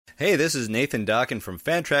Hey, this is Nathan Dawkin from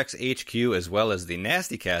Fantrax HQ, as well as the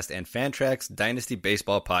NastyCast and Fantrax Dynasty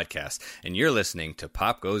Baseball Podcast, and you're listening to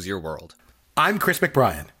Pop Goes Your World. I'm Chris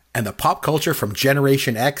McBrien, and the pop culture from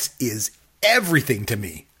Generation X is everything to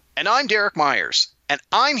me. And I'm Derek Myers, and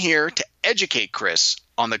I'm here to educate Chris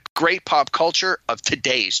on the great pop culture of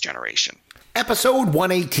today's generation. Episode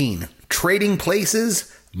 118, Trading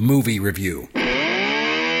Places, Movie Review.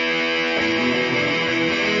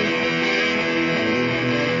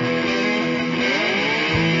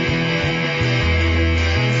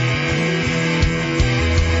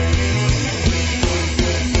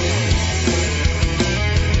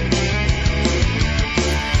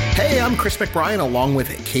 I'm Chris McBrien, along with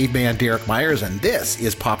Caveman Derek Myers, and this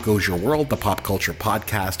is Pop Goes Your World, the pop culture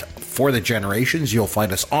podcast for the generations. You'll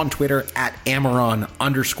find us on Twitter at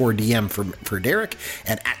Amaron_DM for Derek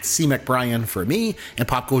and at C McBrien for me, and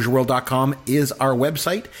popgoesyourworld.com is our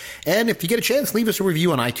website. And if you get a chance, leave us a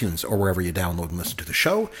review on iTunes or wherever you download and listen to the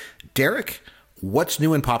show. Derek, what's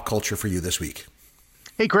new in pop culture for you this week?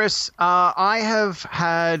 Hey, Chris. I have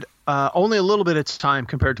had only a little bit of time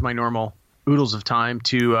compared to my normal oodles of time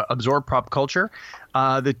to absorb pop culture.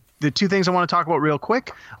 The two things I want to talk about real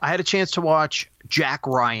quick. I had a chance to watch Jack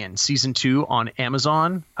Ryan season 2 on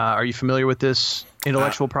Amazon. Are you familiar with this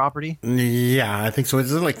intellectual property? Yeah, I think so.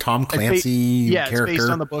 Is it like Tom Clancy character? It's based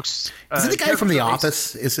on the books. Is it the guy from The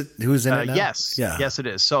Office? Is it who's in it now? Yes. Yeah. Yes, it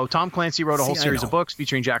is. So Tom Clancy wrote a whole series of books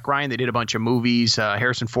featuring Jack Ryan. They did a bunch of movies.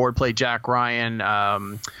 Harrison Ford played Jack Ryan.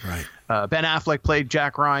 Right. Ben Affleck played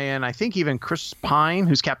Jack Ryan. I think even Chris Pine,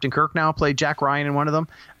 who's Captain Kirk now, played Jack Ryan in one of them.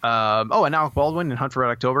 And Alec Baldwin in Hunt for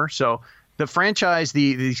Red October. So the franchise,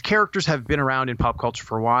 these characters have been around in pop culture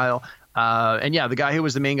for a while. The guy who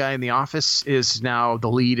was the main guy in The Office is now the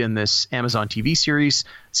lead in this Amazon TV series.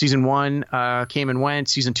 Season 1 came and went.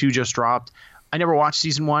 Season 2 just dropped. I never watched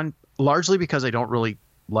season 1, largely because I don't really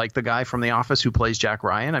like the guy from The Office who plays Jack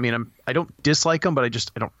Ryan. I mean, I don't dislike him, but I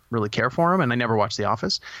don't really care for him, and I never watched The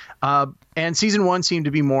Office. And season 1 seemed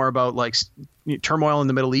to be more about like turmoil in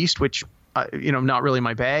the Middle East, which not really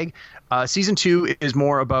my bag. Season 2 is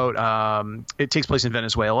more about it takes place in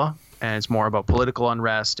Venezuela, and it's more about political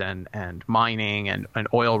unrest and mining and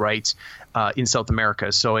oil rights in South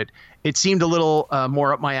America. So it seemed a little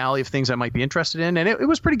more up my alley of things I might be interested in, and it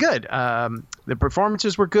was pretty good. The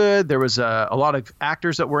performances were good. There was a lot of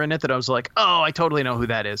actors that were in it that I was like, oh, I totally know who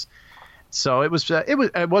that is. So it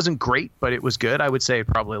wasn't great, but it was good. I would say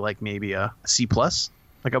probably like maybe a C+.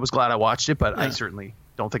 Like I was glad I watched it, but I certainly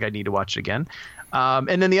don't think I need to watch it again.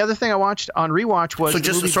 And then the other thing I watched on rewatch was...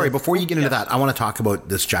 So before you get into that, I want to talk about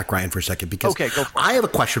this Jack Ryan for a second, because go for it. I have a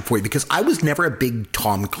question for you, because I was never a big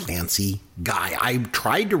Tom Clancy guy. I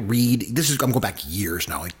tried to read... I'm going back years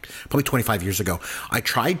now, like probably 25 years ago. I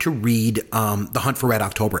tried to read The Hunt for Red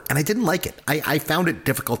October, and I didn't like it. I found it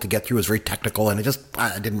difficult to get through. It was very technical, and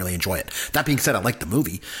I didn't really enjoy it. That being said, I liked the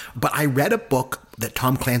movie. But I read a book that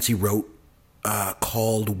Tom Clancy wrote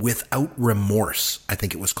called Without Remorse, I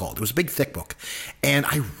think it was called. It was a big, thick book, and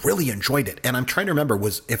I really enjoyed it. And I'm trying to remember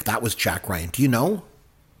if that was Jack Ryan. Do you know?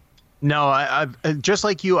 No, I just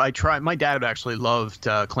like you. My dad actually loved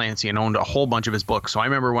Clancy and owned a whole bunch of his books. So I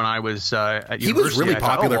remember when I was at university, he was really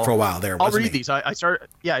popular for a while there. I'll read these. I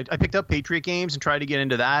picked up Patriot Games and tried to get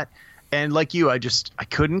into that. And like you, I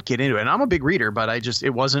couldn't get into it. And I'm a big reader, but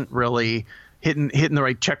it wasn't really hitting the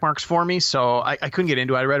right check marks for me, so I couldn't get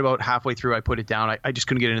into it. I read about halfway through, I put it down. I just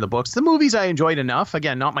couldn't get into the books. The movies I enjoyed enough.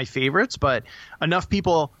 Again, not my favorites, but enough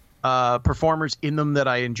people, performers in them that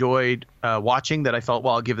I enjoyed watching that I felt,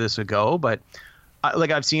 well, I'll give this a go. But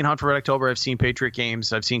I've seen Hunt for Red October, I've seen Patriot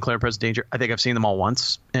Games, I've seen Clear and Present Danger. I think I've seen them all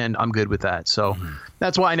once, and I'm good with that. So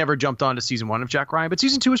that's why I never jumped on to season 1 of Jack Ryan, but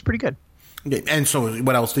season 2 was pretty good. Okay. And so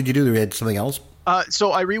what else did you do? You had something else?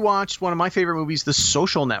 So I rewatched one of my favorite movies, The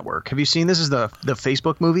Social Network. Have you seen this? Is the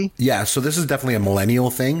Facebook movie? Yeah, so this is definitely a millennial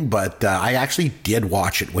thing, but I actually did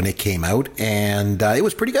watch it when it came out, and it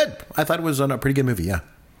was pretty good. I thought it was a pretty good movie, yeah.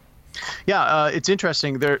 Yeah, it's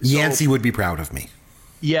interesting. Yancey would be proud of me.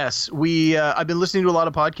 Yes, I've been listening to a lot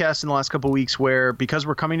of podcasts in the last couple of weeks where, because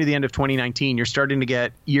we're coming to the end of 2019, you're starting to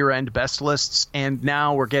get year-end best lists, and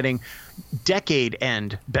now we're getting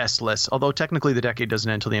decade-end best lists, although technically the decade doesn't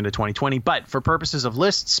end until the end of 2020. But for purposes of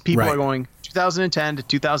lists, people are going 2010 to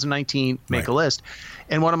 2019, make a list.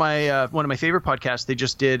 And one of my favorite podcasts, they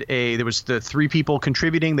just did there was the 3 people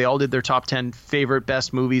contributing. They all did their top 10 favorite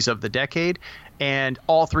best movies of the decade. And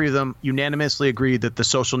all 3 of them unanimously agreed that The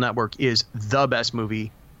Social Network is the best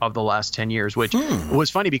movie of the last 10 years, which was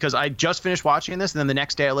funny because I just finished watching this, and then the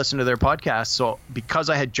next day I listened to their podcast. So because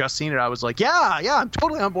I had just seen it, I was like, yeah, I'm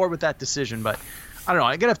totally on board with that decision. But I don't know.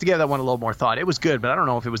 I'm gonna have to give that one a little more thought. It was good, but I don't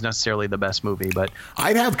know if it was necessarily the best movie. But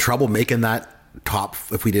I'd have trouble making that top,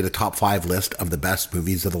 if we did a top 5 list of the best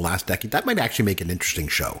movies of the last decade. That might actually make an interesting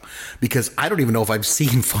show, because I don't even know if I've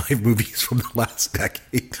seen 5 movies from the last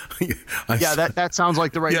decade. Yeah, that sounds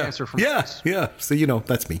like the right answer from us. Yeah. So,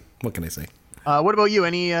 that's me. What can I say? What about you?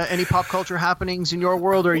 Any pop culture happenings in your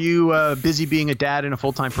world? Or are you busy being a dad and a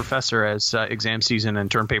full-time professor as exam season and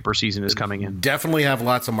term paper season is coming in? Definitely have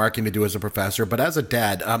lots of marking to do as a professor, but as a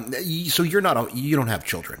dad, so you don't have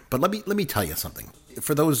children. But let me tell you something.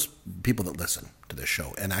 For those people that listen to this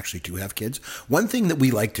show and actually do have kids, one thing that we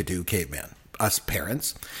like to do, Caveman, us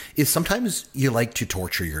parents, is sometimes you like to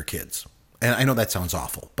torture your kids. And I know that sounds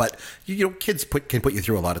awful, but kids can put you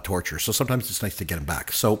through a lot of torture. So sometimes it's nice to get them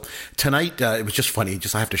back. So tonight, it was just funny.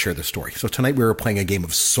 I have to share this story. So tonight we were playing a game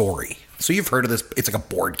of Sorry. So you've heard of this. It's like a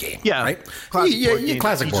board game, right? Classic board game.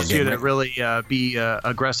 Classic board game. You to really be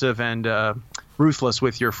aggressive and ruthless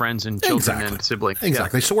with your friends and children and siblings.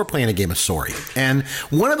 Exactly. So we're playing a game of Sorry. And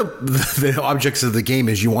one of the objects of the game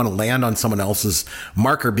is you want to land on someone else's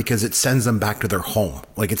marker because it sends them back to their home.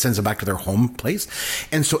 Like it sends them back to their home place.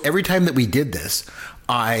 And so every time that we did this,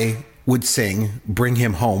 I would sing Bring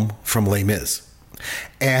Him Home from Les Mis.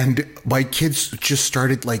 And my kids just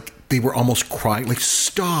started they were almost crying, like,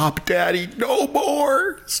 stop, Daddy, no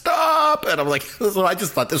more, stop. And I'm like, so I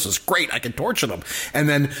just thought this was great. I can torture them. And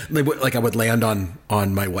then I would land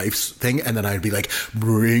on my wife's thing, and then I'd be like,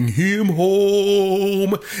 bring him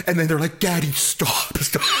home. And then they're like, Daddy, stop.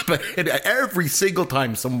 And every single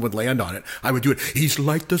time someone would land on it, I would do it. He's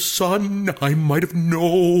like the sun I might have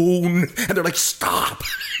known. And they're like, stop.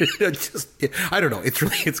 I don't know.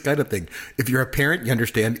 It's kind of thing. If you're a parent, you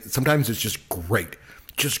understand. Sometimes it's just great.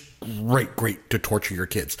 Just great to torture your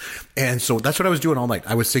kids. And so that's what I was doing all night.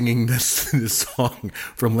 I was singing this song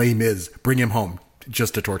from Les Mis, Bring Him Home,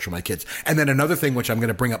 just to torture my kids. And then another thing, which I'm going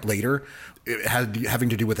to bring up later, having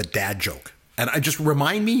to do with a dad joke. And I just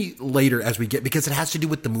remind me later as we get, because it has to do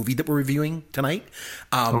with the movie that we're reviewing tonight.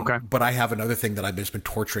 Okay. But I have another thing that I've just been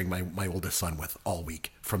torturing my oldest son with all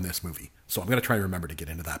week from this movie. So I'm going to try and remember to get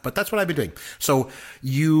into that. But that's what I've been doing. So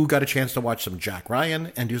you got a chance to watch some Jack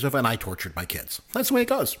Ryan and do stuff, and I tortured my kids. That's the way it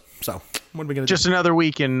goes. So what are we going to do? Just another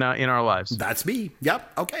week in our lives. That's me.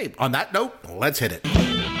 Yep. Okay. On that note, let's hit it.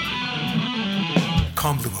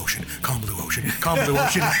 Calm blue ocean, calm blue ocean, calm blue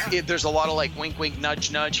ocean. There's a lot of wink, wink,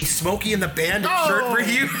 nudge, nudge. Smokey and the Bandit shirt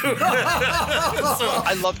review.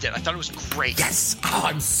 I loved it. I thought it was great. Yes. Oh,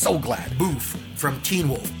 I'm so glad. Boof from Teen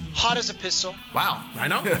Wolf. Hot as a pistol. Wow, I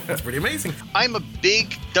know. That's pretty amazing. I'm a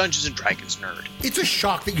big Dungeons and Dragons nerd. It's a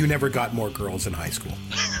shock that you never got more girls in high school.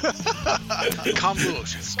 Calm blue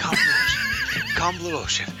ocean. Calm blue ocean. Calm blue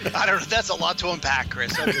ocean. I don't know. That's a lot to unpack,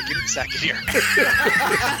 Chris. Okay, give me a second here.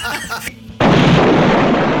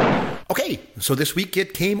 Okay, so this week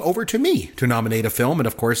it came over to me to nominate a film, and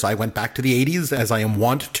of course I went back to the 80s, as I am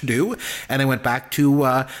wont to do, and I went back to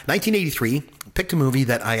 1983, picked a movie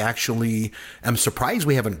that I actually am surprised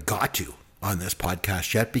we haven't got to on this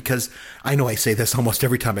podcast yet, because I know I say this almost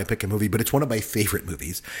every time I pick a movie, but it's one of my favorite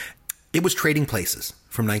movies. It was Trading Places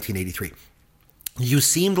from 1983. You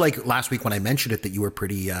seemed like last week when I mentioned it that you were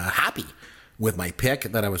pretty happy with my pick,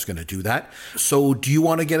 that I was going to do that. So do you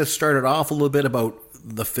want to get us started off a little bit about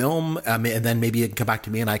the film, and then maybe you can come back to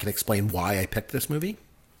me and I can explain why I picked this movie?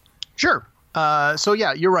 Sure. So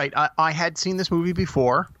yeah, you're right. I had seen this movie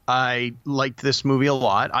before. I liked this movie a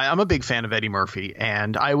lot. I'm a big fan of Eddie Murphy,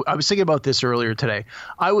 and I was thinking about this earlier today.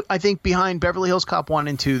 I think behind Beverly Hills Cop 1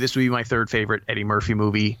 and 2, this would be my third favorite Eddie Murphy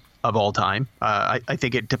movie of all time. I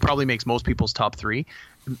think it probably makes most people's top 3,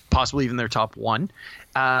 possibly even their top 1.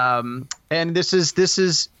 And this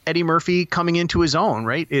is Eddie Murphy coming into his own,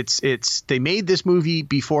 right? They made this movie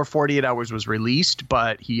before 48 Hours was released,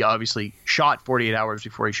 but he obviously shot 48 Hours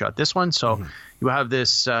before he shot this one. So you have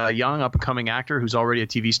this young up and coming actor who's already a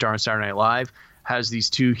TV star on Saturday Night Live, has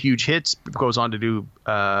these 2 huge hits, goes on to do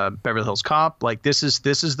Beverly Hills Cop. Like this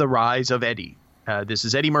is the rise of Eddie. This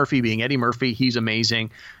is Eddie Murphy being Eddie Murphy. He's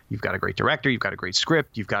amazing. You've got a great director. You've got a great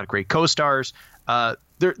script. You've got great co-stars.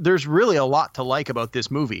 There's really a lot to like about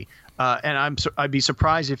this movie. And I'd be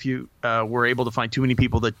surprised if you were able to find too many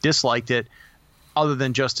people that disliked it, other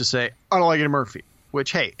than just to say, I don't like Eddie Murphy.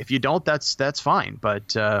 Which, hey, if you don't, that's fine.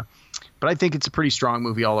 But I think it's a pretty strong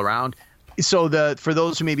movie all around. So for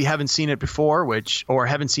those who maybe haven't seen it before, or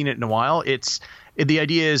haven't seen it in a while, it's the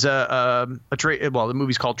idea is the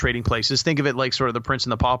movie's called Trading Places. Think of it like sort of the Prince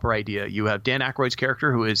and the Pauper idea. You have Dan Aykroyd's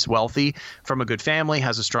character, who is wealthy, from a good family,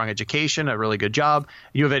 has a strong education, a really good job.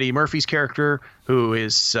 You have Eddie Murphy's character, who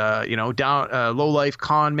is down low life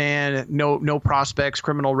con man, no prospects,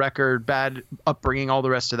 criminal record, bad upbringing, all the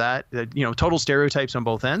rest of that. Total stereotypes on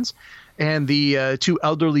both ends. And the two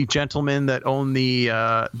elderly gentlemen that own the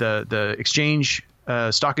exchange,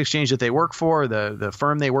 stock exchange that they work for, the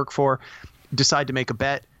firm they work for, decide to make a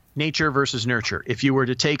bet: nature versus nurture. If you were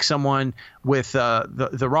to take someone with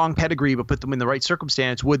the wrong pedigree but put them in the right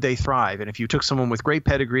circumstance, would they thrive? And if you took someone with great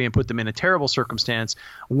pedigree and put them in a terrible circumstance,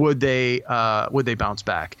 would they bounce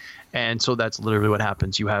back? And so that's literally what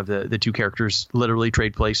happens. You have the two characters literally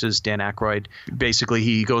trade places. Dan Aykroyd, basically,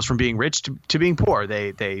 he goes from being rich to being poor.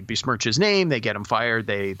 They besmirch his name. They get him fired.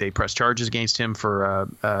 They press charges against him for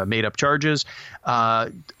made up charges,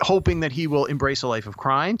 hoping that he will embrace a life of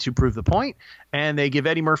crime to prove the point. And they give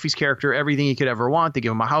Eddie Murphy's character everything he could ever want. They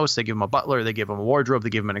give him a house. They give him a butler. They give him a wardrobe. They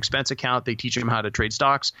give him an expense account. They teach him how to trade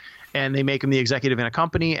stocks. And they make him the executive in a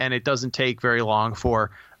company. And it doesn't take very long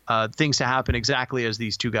for things to happen exactly as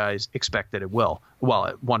these two guys expect that it will.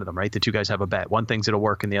 Well, one of them, right? The two guys have a bet. One thinks it'll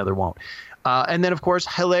work and the other won't. And then, of course,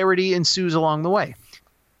 hilarity ensues along the way.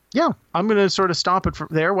 Yeah, I'm going to sort of stop it from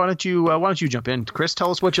there. Why don't you jump in, Chris?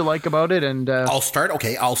 Tell us what you like about it. And I'll start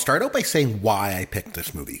out by saying why I picked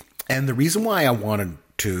this movie. And the reason why I wanted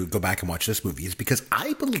to go back and watch this movie is because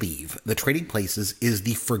I believe The Trading Places is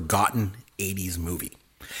the forgotten 80s movie.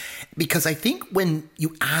 Because I think when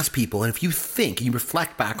you ask people, and if you think and you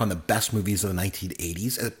reflect back on the best movies of the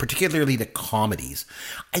 1980s, particularly the comedies,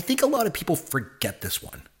 I think a lot of people forget this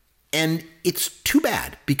one. And it's too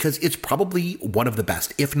bad, because it's probably one of the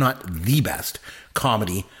best, if not the best,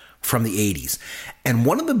 comedy from the 80s. And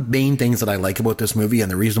one of the main things that I like about this movie,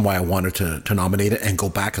 and the reason why I wanted to nominate it and go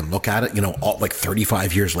back and look at it, like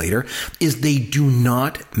 35 years later, is they do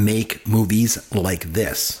not make movies like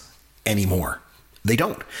this anymore. They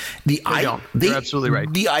don't. You're absolutely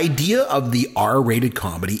right. The idea of the R-rated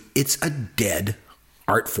comedy, it's a dead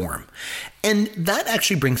art form. And that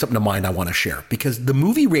actually brings something to mind I want to share, because the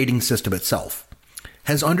movie rating system itself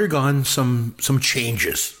has undergone some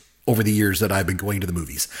changes over the years that I've been going to the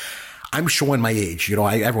movies. I'm showing my age.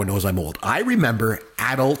 Everyone knows I'm old. I remember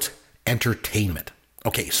adult entertainment.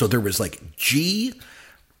 Okay, so there was like G,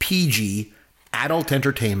 PG, adult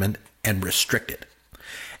entertainment, and restricted.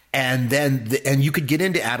 And then, and you could get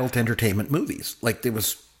into adult entertainment movies. Like they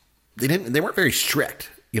weren't very strict,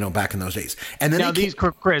 back in those days. And then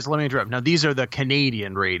Chris, let me interrupt. Now these are the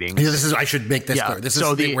Canadian ratings. Yeah, I should make this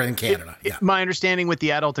clear. We're in Canada. My understanding with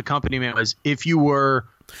the adult accompaniment was if you were.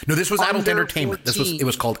 No, this was adult entertainment. 14, it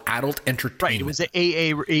was called adult entertainment. Right. It was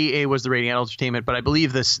the AA was the rating, adult entertainment. But I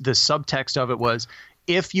believe the subtext of it was,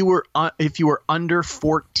 if you were under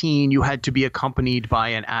 14, you had to be accompanied by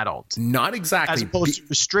an adult. Not exactly. As opposed to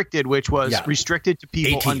restricted, which was restricted to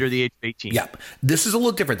people 18. Under the age of 18. Yeah. This is a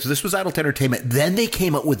little different. So this was adult entertainment. Then they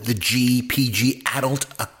came up with the G, PG, adult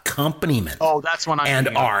accompaniment. Oh, that's when and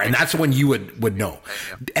R. And that's when you would know.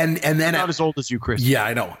 And then I'm not as old as you, Chris. Yeah,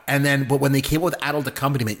 I know. And then, but when they came up with adult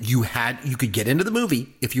accompaniment, you could get into the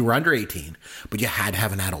movie if you were under 18, but you had to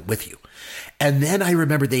have an adult with you. And then I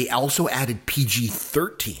remember they also added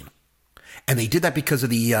PG-13. And they did that because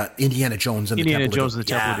of the Indiana Jones and the Temple of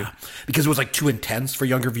Doom. Because it was like too intense for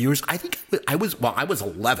younger viewers. I think I was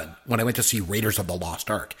 11 when I went to see Raiders of the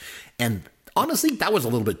Lost Ark. And honestly, that was a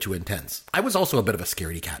little bit too intense. I was also a bit of a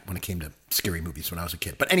scaredy cat when it came to scary movies when I was a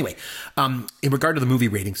kid. But anyway, in regard to the movie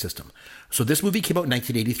rating system. So this movie came out in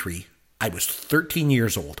 1983. I was 13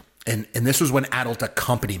 years old. And this was when adult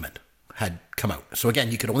accompaniment had come out. So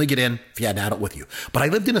again, you could only get in if you had an adult with you. But I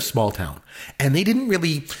lived in a small town, and they didn't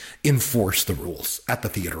really enforce the rules at the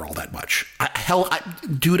theater all that much.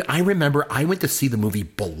 I remember I went to see the movie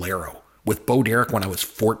Bolero with Bo Derek when I was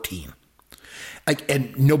 14.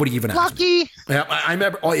 And nobody even asked me. Yeah, I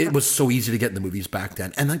remember. Oh, it was so easy to get in the movies back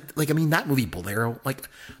then. And that movie Bolero,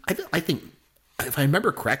 I think, if I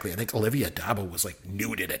remember correctly, I think Olivia Dabo was like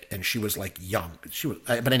nude in it, and she was like young. She was,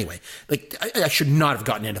 but anyway, I should not have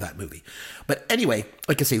gotten into that movie. But anyway,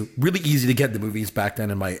 like I say, really easy to get in the movies back then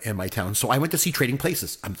in my town. So I went to see Trading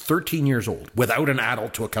Places. I'm 13 years old without an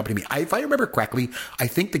adult to accompany me. If I remember correctly, I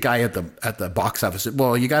think the guy at the box office said,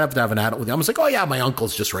 "Well, you gotta have an adult with you." I was like, "Oh yeah, my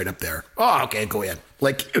uncle's just right up there." Oh, okay, go in.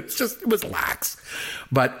 Like it was lax.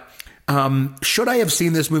 But should I have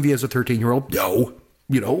seen this movie as a 13-year-old? No.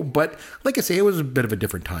 But like I say, it was a bit of a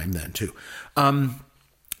different time then too.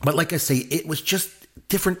 But like I say, it was just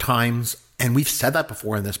different times. And we've said that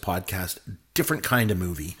before in this podcast, different kind of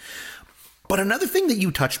movie. But another thing that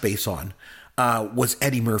you touched base on was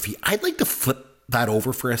Eddie Murphy. I'd like to flip that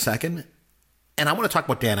over for a second. And I want to talk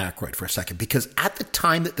about Dan Aykroyd for a second, because at the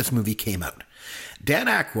time that this movie came out, Dan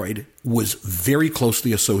Aykroyd was very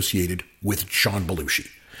closely associated with John Belushi.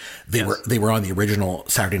 They were on the original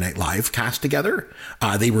Saturday Night Live cast together.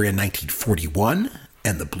 They were in 1941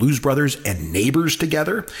 and the Blues Brothers and Neighbors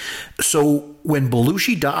together. So when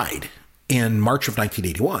Belushi died in March of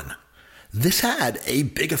 1981, this had a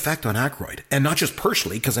big effect on Aykroyd. And not just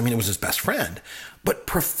personally, because it was his best friend, but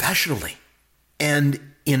professionally. And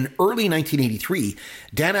in early 1983,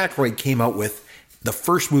 Dan Aykroyd came out with the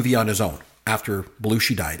first movie on his own after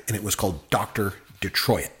Belushi died, and it was called Dr.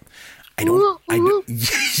 Detroit. I don't,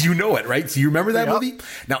 you know it, right? So you remember that movie?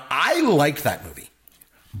 Now, I liked that movie,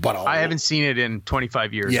 but I haven't seen it in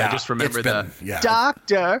 25 years. Yeah, I just remember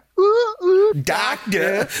Dr.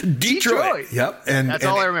 Detroit. Yep. And that's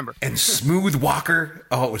all I remember. And Smooth Walker.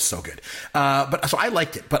 Oh, it was so good. But so I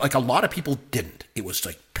liked it, but like a lot of people didn't. It was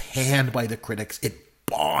like panned by the critics. It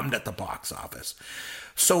bombed at the box office.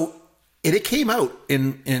 So it came out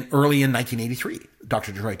in early in 1983.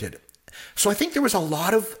 Dr. Detroit did. So I think there was a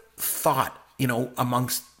lot of thought,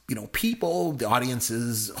 amongst, people, the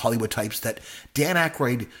audiences, Hollywood types, that Dan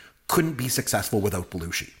Aykroyd couldn't be successful without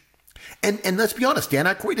Belushi. And let's be honest, Dan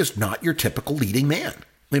Aykroyd is not your typical leading man.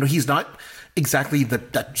 He's not exactly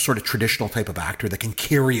that sort of traditional type of actor that can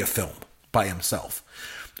carry a film by himself.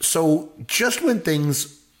 So just when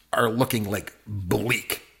things are looking like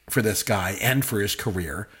bleak for this guy and for his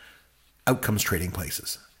career, out comes Trading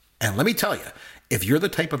Places. And let me tell you, if you're the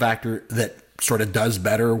type of actor that sort of does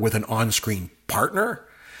better with an on-screen partner,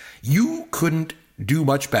 you couldn't do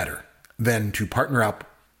much better than to partner up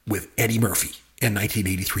with Eddie Murphy in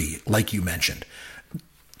 1983, like you mentioned.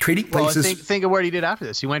 Trading Places. Well, think of what he did after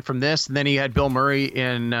this. He went from this, and then he had Bill Murray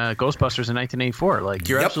in Ghostbusters in 1984. Like,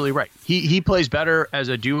 you're absolutely right. He plays better as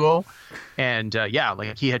a duo, and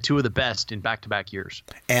he had two of the best in back-to-back years.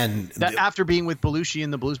 And after being with Belushi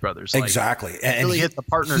and the Blues Brothers, exactly, and really hit the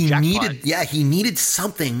partner jackpot. He needed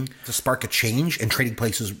something to spark a change, and Trading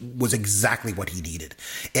Places was exactly what he needed.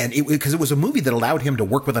 And because it was a movie that allowed him to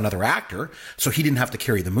work with another actor, so he didn't have to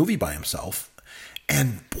carry the movie by himself.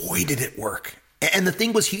 And boy, did it work. And the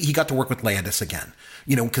thing was, he got to work with Landis again,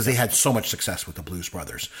 because they had so much success with the Blues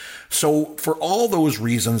Brothers. So for all those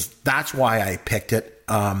reasons, that's why I picked it.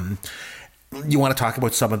 You want to talk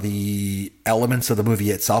about some of the elements of the movie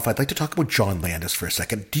itself? I'd like to talk about John Landis for a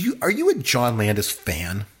second. Are you a John Landis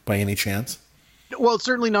fan by any chance? Well,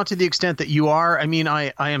 certainly not to the extent that you are.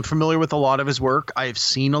 I am familiar with a lot of his work. I've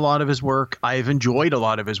seen a lot of his work. I've enjoyed a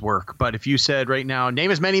lot of his work. But if you said right now, name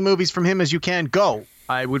as many movies from him as you can, go.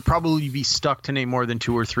 I would probably be stuck to name more than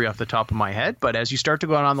 2 or 3 off the top of my head. But as you start to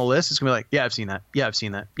go on the list, it's going to be like, yeah, I've seen that. Yeah, I've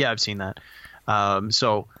seen that. Yeah, I've seen that.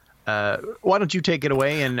 So why don't you take it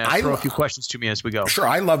away and throw a few questions to me as we go? Sure.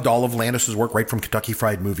 I loved all of Landis's work, right from Kentucky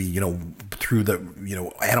Fried Movie, through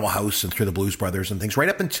the, Animal House and through the Blues Brothers and things, right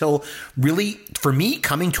up until really, for me,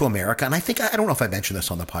 Coming to America. And I don't know if I mentioned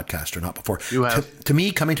this on the podcast or not before. You have. To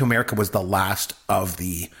me, Coming to America was the last of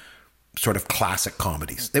the sort of classic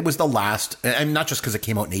comedies. It was the last, and not just because it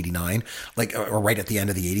came out in 89, or right at the end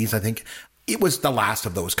of the 80s, I think. It was the last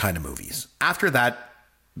of those kind of movies. After that,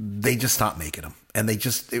 they just stopped making them. And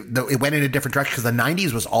it went in a different direction, because the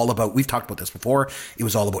 90s was all about, we've talked about this before, it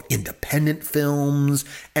was all about independent films.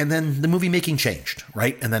 And then the movie making changed,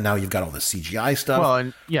 right? And then now you've got all this CGI stuff. Well,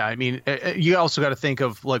 and you also got to think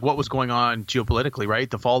of what was going on geopolitically, right?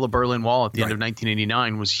 The fall of the Berlin Wall at the end of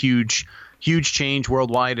 1989 was huge change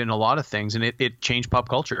worldwide in a lot of things, and it changed pop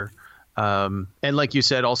culture. And like you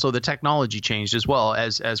said, also the technology changed as well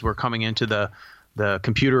as we're coming into the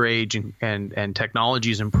computer age, and technology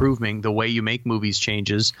is improving. The way you make movies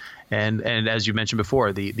changes, and as you mentioned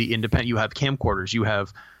before, the independent, you have camcorders,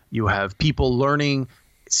 you have people learning,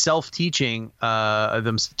 self-teaching,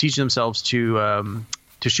 teaching themselves to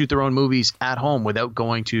shoot their own movies at home without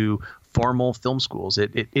going to formal film schools.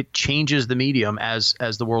 It changes the medium as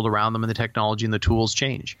the world around them and the technology and the tools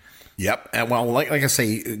change. Yep. And well, like I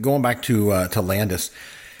say, going back to Landis,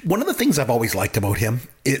 one of the things I've always liked about him,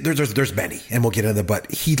 there's many, and we'll get into them,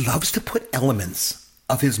 but he loves to put elements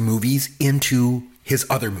of his movies into his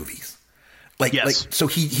other movies. So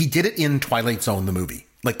he did it in Twilight Zone, the movie.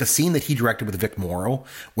 Like the scene that he directed with Vic Morrow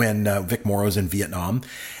when Vic Morrow's in Vietnam,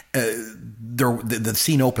 the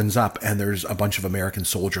scene opens up and there's a bunch of American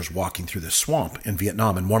soldiers walking through this swamp in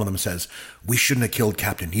Vietnam, and one of them says, "We shouldn't have killed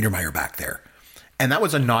Captain Niedermeyer back there." And that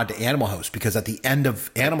was a nod to Animal House, because at the end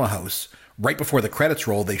of Animal House, right before the credits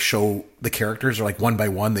roll, they show the characters are one by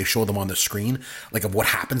one. They show them on the screen, of what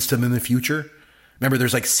happens to them in the future. Remember,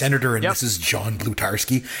 there's like Senator and Mrs. John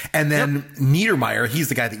Blutarski. And then Niedermeyer, he's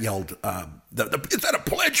the guy that yelled, is that a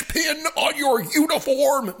pledge pin on your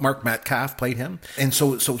uniform? Mark Metcalf played him. And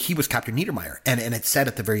so he was Captain Niedermeyer. And it said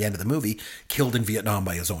at the very end of the movie, killed in Vietnam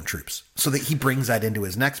by his own troops. So that he brings that into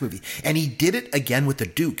his next movie. And he did it again with the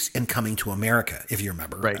Dukes in Coming to America, if you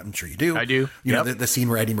remember. Right. I'm sure you do. I do. You know, the scene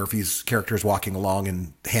where Eddie Murphy's character is walking along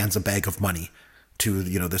and hands a bag of money to,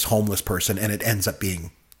 this homeless person. And it ends up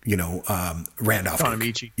being, Randolph. Don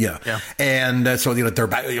Amici. Yeah. And so, they're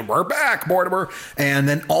back. We're back, Mortimer. And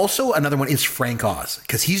then also another one is Frank Oz,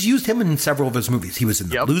 because he's used him in several of his movies. He was in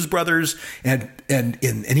the Blues Brothers and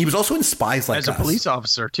he was also in Spies Like Us. As a police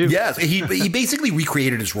officer, too. Yes. He basically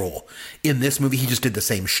recreated his role. In this movie, he just did the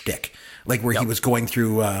same shtick. Like where he was going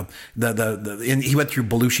through he went through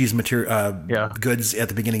Belushi's goods at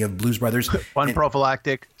the beginning of Blues Brothers. One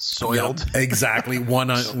prophylactic, soiled. Yeah, exactly.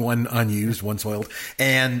 One unused, one soiled.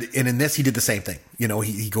 And in this, he did the same thing.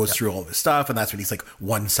 He goes through all of his stuff, and that's when he's like,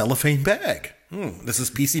 one cellophane bag. This is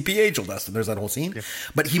PCP Angel Dust, and there's that whole scene. Yeah.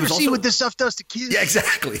 But he was also, see what this stuff does to kids. Yeah,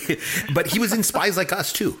 exactly. But he was in Spies Like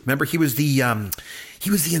Us too. Remember, he was the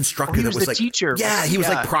instructor that was like teacher. Yeah, he was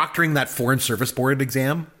like proctoring that Foreign Service Board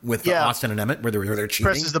exam with Austin and Emmett, where they're cheating.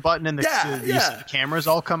 Presses the button and the cameras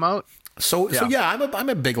all come out. So I'm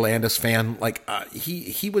a big Landis fan. Like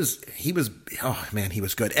he was oh man, he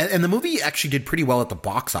was good. And the movie actually did pretty well at the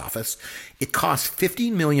box office. It cost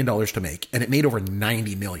 $15 million to make, and it made over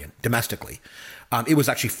 $90 million domestically. It was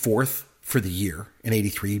actually fourth for the year in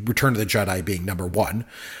 '83, Return of the Jedi being number one.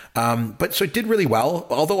 But so it did really well.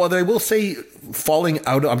 Although I will say, falling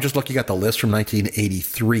out, I'm just looking at the list from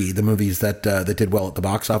 1983, the movies that did well at the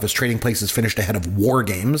box office. Trading Places finished ahead of War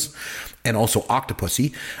Games and also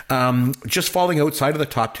Octopussy. Just falling outside of the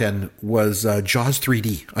top 10 was Jaws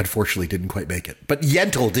 3D. Unfortunately, didn't quite make it. But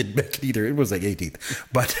Yentl didn't make it either. It was like 18th.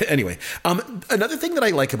 But anyway, another thing that I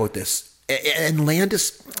like about this, and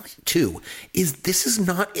Landis too, is this is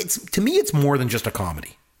not, to me, it's more than just a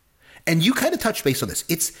comedy. And you kind of touched base on this.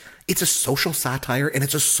 It's a social satire and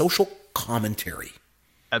it's a social commentary.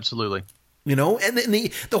 Absolutely. And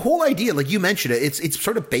the whole idea, like you mentioned it, it's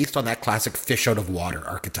sort of based on that classic fish out of water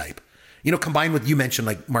archetype. Combined with, you mentioned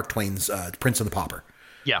like Mark Twain's Prince and the Pauper.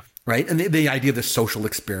 Yeah. Right? And the idea of the social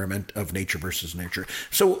experiment of nature versus nurture.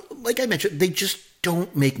 So, like I mentioned, they just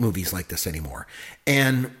don't make movies like this anymore.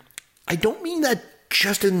 And I don't mean that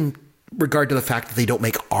just in regard to the fact that they don't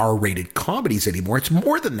make R-rated comedies anymore. It's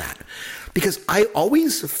more than that. Because I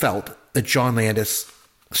always felt that John Landis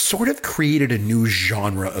sort of created a new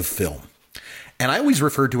genre of film. And I always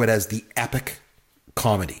referred to it as the epic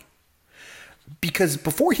comedy. Because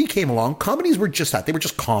before he came along, comedies were just that. They were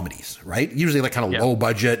just comedies, right? Usually like kind of low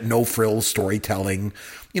budget, no frills storytelling,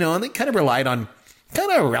 and they kind of relied on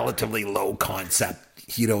kind of relatively low concept,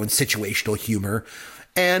 and situational humor.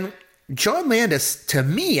 And John Landis, to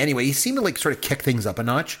me anyway, he seemed to like sort of kick things up a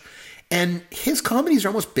notch. And his comedies are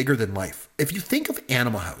almost bigger than life. If you think of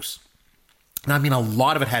Animal House, and I mean, a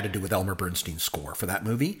lot of it had to do with Elmer Bernstein's score for that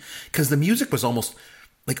movie, because the music was almost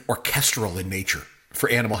like orchestral in nature for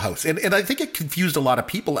Animal House. And I think it confused a lot of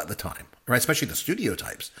people at the time, right? Especially the studio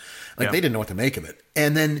types. Like they didn't know what to make of it.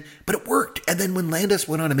 And then, but it worked. And then when Landis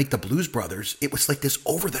went on to make the Blues Brothers, it was like this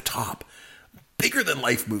over the top, bigger than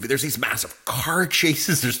life movie. There's these massive car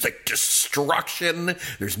chases. There's like destruction.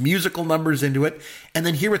 There's musical numbers into it. And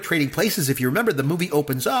then here with Trading Places, if you remember, the movie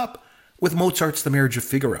opens up with Mozart's The Marriage of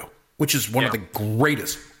Figaro, which is one of the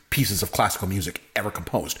greatest pieces of classical music ever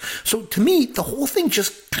composed. So to me, the whole thing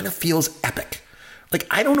just kind of feels epic. Like,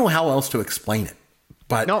 I don't know how else to explain it.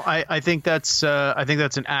 But no, I think that's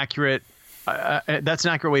an accurate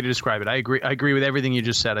way to describe it. I agree with everything you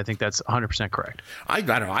just said. I think that's 100% correct. I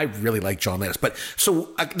don't know. I really like John Landis, but so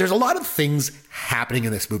there's a lot of things happening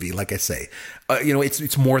in this movie. Like I say,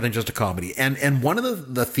 it's more than just a comedy. And one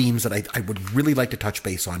of the themes that I would really like to touch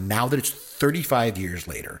base on now that it's 35 years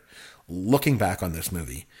later, looking back on this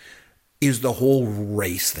movie, is the whole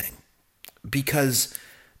race thing, because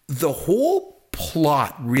the whole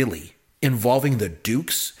plot really involving the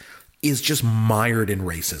Dukes is just mired in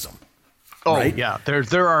racism. Oh, right? Yeah.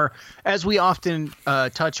 There are, as we often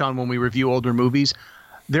touch on when we review older movies,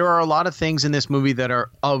 there are a lot of things in this movie that are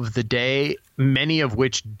of the day, many of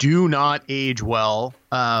which do not age well.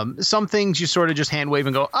 Some things you sort of just hand wave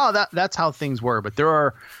and go, oh, that's how things were. But there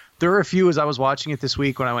are a few, as I was watching it this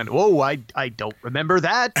week, when I went, whoa, I don't remember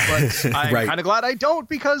that. But I'm kind of glad I don't,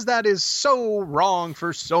 because that is so wrong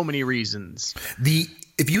for so many reasons.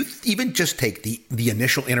 If you even just take the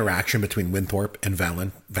initial interaction between Winthorpe and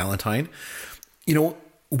Valentine,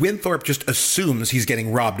 Winthorpe just assumes he's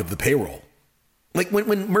getting robbed of the payroll. Like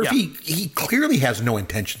when Murphy, he clearly has no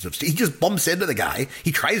intentions of, he just bumps into the guy.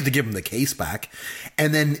 He tries to give him the case back.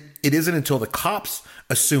 And then it isn't until the cops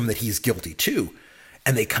assume that he's guilty too,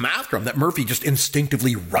 and they come after him, that Murphy just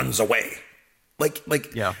instinctively runs away.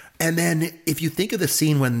 Yeah. And then if you think of the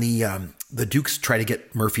scene when the Dukes try to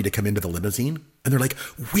get Murphy to come into the limousine, and they're like,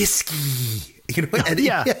 whiskey, you know? And,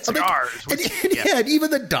 cigars. And even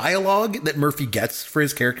the dialogue that Murphy gets for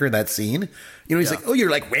his character in that scene, you know, he's like, oh, you're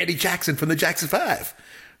like Randy Jackson from the Jackson 5.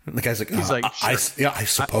 And the guy's like, sure. I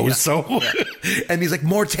suppose so. Yeah. And he's like,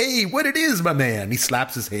 Morte, what it is, my man. He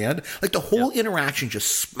slaps his hand. Like the whole interaction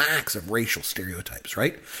just smacks of racial stereotypes,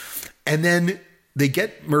 right? And then they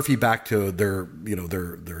get Murphy back to their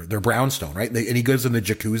brownstone, right? And he goes in the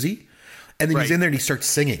jacuzzi, and then he's in there and he starts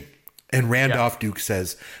singing. And Randolph Duke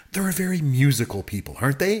says, they're a very musical people,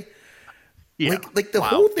 aren't they? Yeah. Like the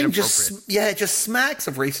whole thing just smacks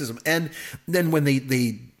of racism. And then when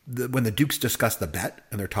when the Dukes discuss the bet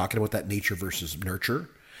and they're talking about that nature versus nurture,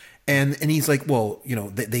 and he's like, well, you know,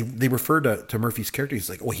 they refer to Murphy's character. He's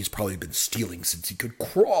like, oh, he's probably been stealing since he could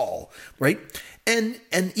crawl, right? And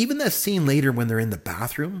even that scene later when they're in the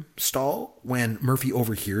bathroom stall, when Murphy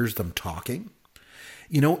overhears them talking,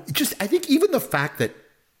 you know, I think even the fact that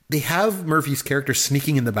they have Murphy's character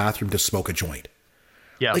sneaking in the bathroom to smoke a joint.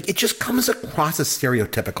 Yeah. Like it just comes across as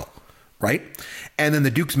stereotypical, right? And then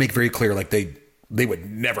the Dukes make very clear, like they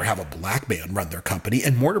would never have a black man run their company.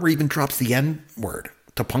 And Mortimer even drops the N word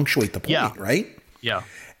to punctuate the point, right? Yeah.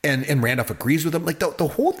 And Randolph agrees with him. Like the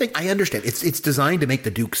whole thing, I understand. It's designed to make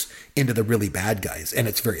the Dukes into the really bad guys. And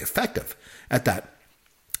it's very effective at that.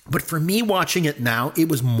 But for me watching it now, it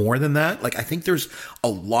was more than that. Like I think there's a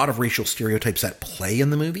lot of racial stereotypes at play in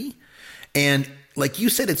the movie. And like you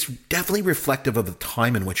said, it's definitely reflective of the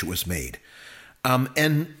time in which it was made.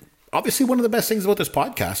 And obviously one of the best things about this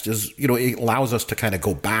podcast is, you know, it allows us to kind of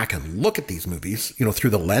go back and look at these movies, you know, through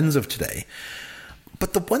the lens of today.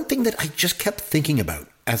 But the one thing that I just kept thinking about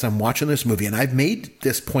as I'm watching this movie, and I've made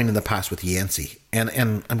this point in the past with Yancey, and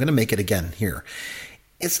I'm going to make it again here,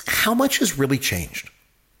 is how much has really changed.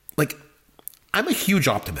 Like, I'm a huge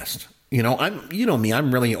optimist. You know,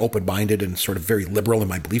 I'm really open-minded and sort of very liberal in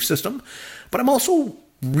my belief system, but I'm also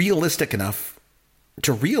realistic enough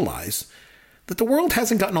to realize that the world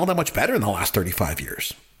hasn't gotten all that much better in the last 35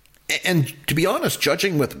 years. And to be honest,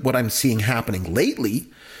 judging with what I'm seeing happening lately,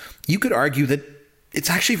 you could argue that it's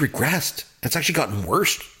actually regressed. It's actually gotten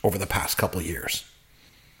worse over the past couple of years.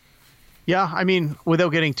 Yeah, I mean, without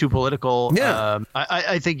getting too political,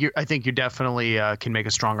 I think you definitely can make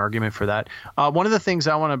a strong argument for that. One of the things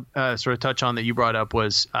I want to sort of touch on that you brought up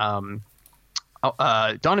was Don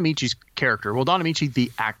Amici's character. Well, Don Amici,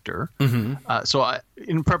 the actor. So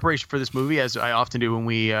in preparation for this movie, as I often do when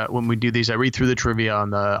we do these, I read through the trivia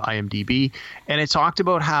on the IMDb, and it talked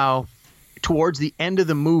about how towards the end of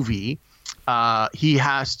the movie, he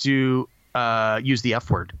has to use the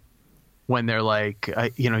F word. When they're like,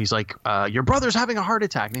 he's like, your brother's having a heart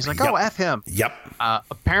attack. And he's like, oh, F him. Yep.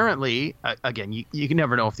 Apparently, again, you can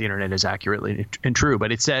never know if the internet is accurately and true,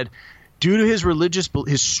 but it said, due to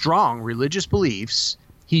his strong religious beliefs,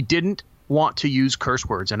 he didn't want to use curse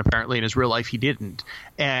words. And apparently in his real life, he didn't.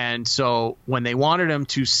 And so when they wanted him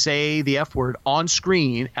to say the F word on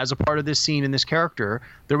screen as a part of this scene in this character,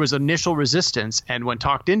 there was initial resistance. And when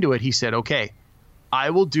talked into it, he said, okay,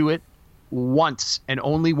 I will do it once and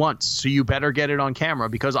only once. So you better get it on camera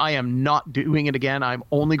because I am not doing it again. I'm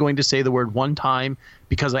only going to say the word one time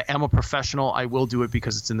because I am a professional. I will do it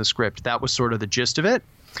because it's in the script. That was sort of the gist of it.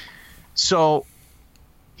 So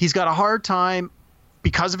he's got a hard time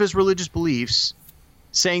because of his religious beliefs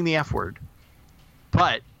saying the F word,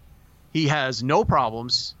 but he has no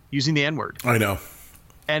problems using the N word. I know.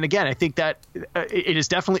 And again, I think that it is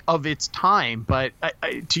definitely of its time. But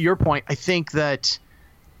to your point, I think that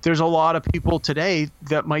there's a lot of people today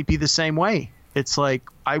that might be the same way. It's like,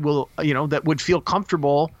 I will, that would feel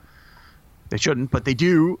comfortable. They shouldn't, but they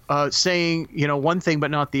do, saying, one thing but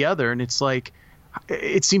not the other. And it's like,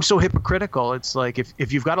 it seems so hypocritical. It's like,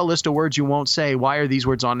 if you've got a list of words you won't say, why are these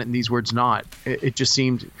words on it and these words not? It just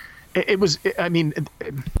seemed, I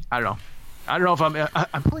don't know. I don't know if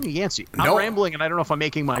I'm pulling a Yancey. I'm rambling, and I don't know if I'm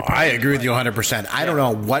making my point. I agree with you 100%. I don't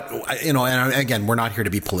know what, and again, we're not here to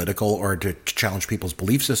be political or to challenge people's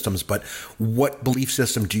belief systems, but what belief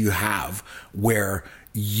system do you have where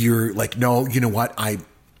you're like, no, you know what?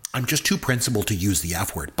 I'm just too principled to use the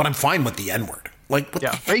F word, but I'm fine with the N word. Like, what the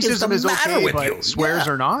heck racism is okay, with but you? Swears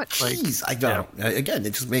are not. Jeez, I don't know. Again,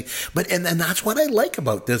 it just me. But and that's what I like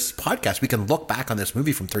about this podcast. We can look back on this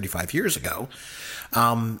movie from 35 years ago.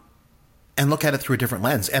 and look at it through a different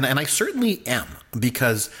lens. And I certainly am,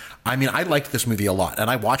 because I mean, I liked this movie a lot, and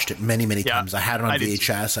I watched it many, many times. I had it on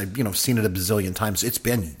VHS. I've seen it a bazillion times. It's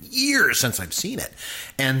been years since I've seen it.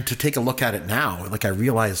 And to take a look at it now, like, I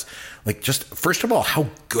realize, like, just first of all, how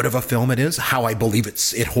good of a film it is, how I believe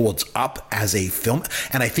it holds up as a film.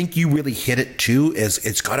 And I think you really hit it too, is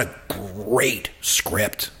it's got a great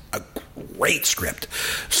script.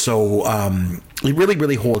 So it really,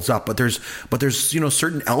 really holds up. But there's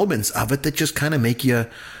certain elements of it that just kind of make you,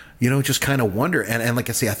 just kind of wonder. And like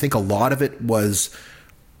I say, I think a lot of it was,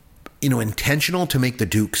 intentional to make the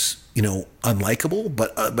Dukes, unlikable.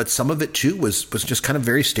 But some of it too was just kind of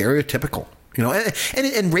very stereotypical.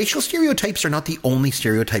 And racial stereotypes are not the only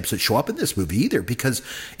stereotypes that show up in this movie either, because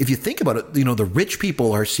if you think about it, the rich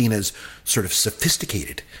people are seen as sort of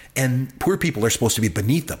sophisticated, and poor people are supposed to be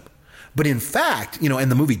beneath them. But in fact,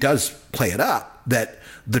 and the movie does play it up, that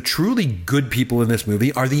the truly good people in this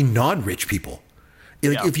movie are the non-rich people.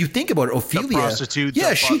 If you think about it, Ophelia, the prostitute, the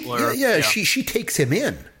butler. She takes him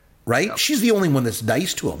in. Right? Yep. She's the only one that's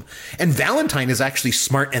nice to him. And Valentine is actually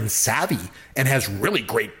smart and savvy and has really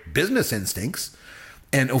great business instincts.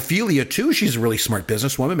 And Ophelia, too, she's a really smart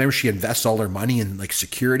businesswoman. Remember, she invests all her money in, like,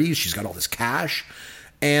 securities. She's got all this cash.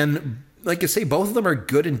 And like I say, both of them are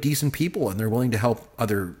good and decent people, and they're willing to help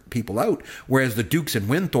other people out. Whereas the Dukes and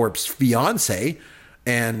Winthorpe's fiance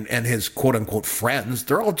and his quote-unquote friends,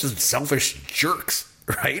 they're all just selfish jerks,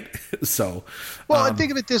 right? So, well,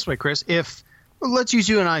 think of it this way, Chris. Let's use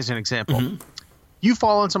you and I as an example. Mm-hmm. You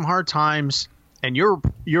fall on some hard times, and you're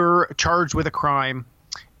charged with a crime,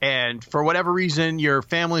 and for whatever reason, your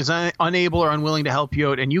family is unable or unwilling to help you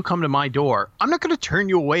out, and you come to my door. I'm not going to turn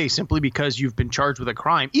you away simply because you've been charged with a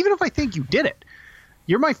crime, even if I think you did it.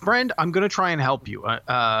 You're my friend. I'm going to try and help you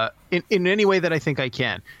in any way that I think I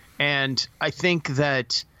can. And I think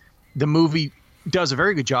that the movie does a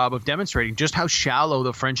very good job of demonstrating just how shallow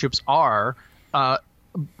the friendships are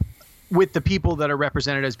with the people that are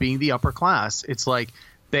represented as being the upper class. It's like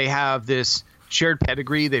they have this shared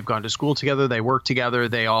pedigree. They've gone to school together. They work together.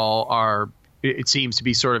 They all are, it seems to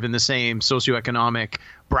be sort of in the same socioeconomic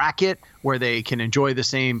bracket where they can enjoy the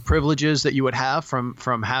same privileges that you would have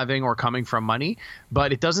from having or coming from money.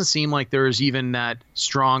 But it doesn't seem like there's even that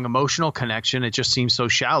strong emotional connection. It just seems so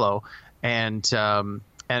shallow. And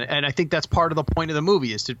I think that's part of the point of the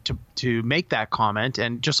movie, is to make that comment.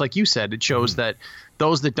 And just like you said, it shows that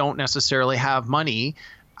those that don't necessarily have money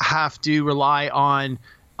have to rely on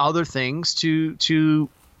other things to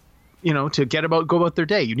go about their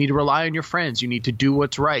day. You need to rely on your friends. You need to do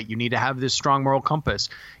what's right. You need to have this strong moral compass.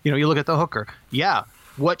 You look at the hooker. Yeah,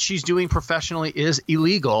 what she's doing professionally is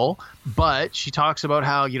illegal, but she talks about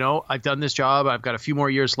how, I've done this job, I've got a few more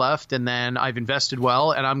years left, and then I've invested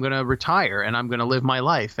well, and I'm going to retire, and I'm going to live my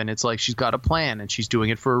life. And it's like she's got a plan, and she's doing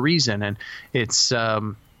it for a reason. And it's,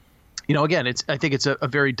 again, I think it's a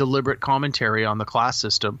very deliberate commentary on the class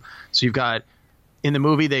system. So you've got, in the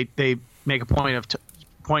movie, they make a point of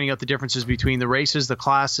pointing out the differences between the races, the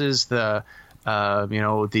classes, the those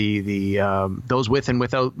with and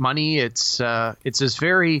without money. It's this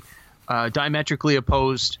very diametrically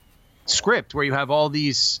opposed script where you have all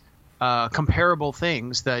these comparable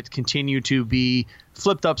things that continue to be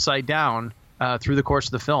flipped upside down through the course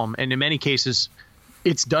of the film. And in many cases,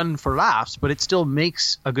 it's done for laughs, but it still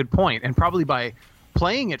makes a good point. And probably by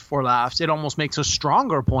playing it for laughs, it almost makes a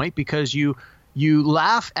stronger point, because you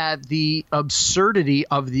laugh at the absurdity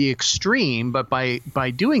of the extreme, but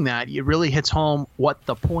by doing that, it really hits home what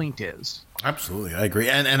the point is. Absolutely, I agree.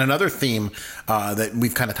 And another theme that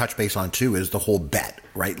we've kind of touched base on too is the whole bet,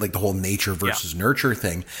 right? Like the whole nature versus nurture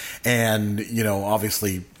thing. And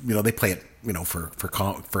obviously, they play it, for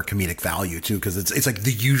comedic value too, because it's like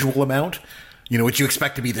the usual amount. Which you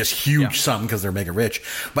expect to be this huge sum because they're mega rich.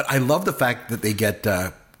 But I love the fact that they get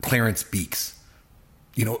Clarence Beeks.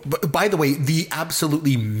 By the way, the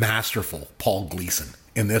absolutely masterful Paul Gleason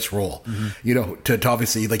in this role. Mm-hmm. To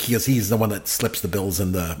obviously, like, he's the one that slips the bills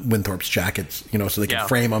in the Winthorpe's jackets, so they can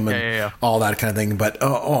frame them and all that kind of thing. But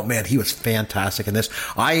oh man, he was fantastic in this.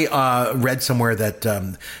 I read somewhere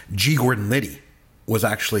that G. Gordon Liddy was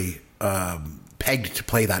actually pegged to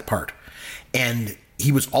play that part, and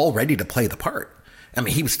he was all ready to play the part. I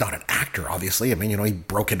mean, he was not an actor, obviously. I mean, he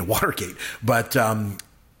broke into Watergate, but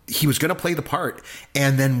he was going to play the part.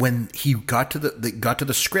 And then when he got to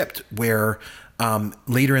the script where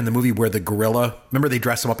later in the movie where the gorilla, remember they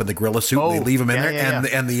dress him up in the gorilla suit and they leave him in there,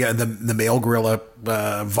 and the male gorilla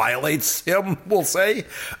violates him, we'll say.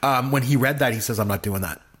 When he read that, he says, "I'm not doing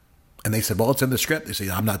that." And they said, "Well, it's in the script." They say,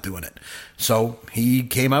 "I'm not doing it." So he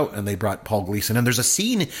came out and they brought Paul Gleason. And there's a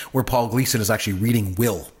scene where Paul Gleason is actually reading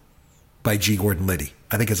Will by G. Gordon Liddy.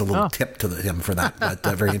 I think is a little tip to him for that. But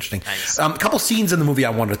very interesting. Nice. A couple scenes in the movie I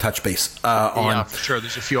wanted to touch base on. Yeah, for sure.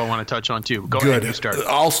 There's a few I want to touch on too. Go ahead, you start.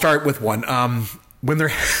 I'll start with one. When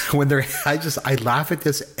they're, I laugh at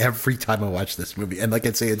this every time I watch this movie. And like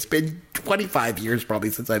I say, it's been 25 years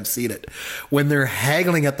probably since I've seen it. When they're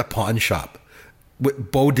haggling at the pawn shop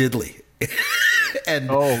with Bo Diddley.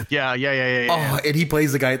 And yeah. Oh, and he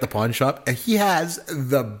plays the guy at the pawn shop, and he has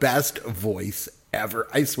the best voice ever,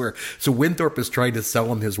 I swear. So Winthorpe is trying to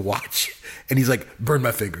sell him his watch, and he's like, "Burn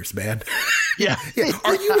my fingers, man." Yeah.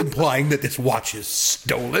 Are you implying that this watch is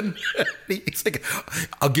stolen? He's like,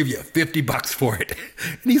 "I'll give you $50 for it."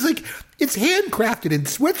 And he's like, "It's handcrafted in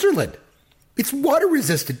Switzerland. It's water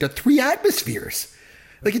resistant to 3 atmospheres.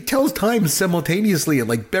 Like, it tells time simultaneously in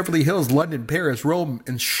like Beverly Hills, London, Paris, Rome,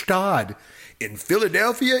 and Stade. In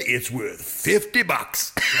Philadelphia, it's worth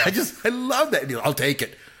 $50. I love that. I'll take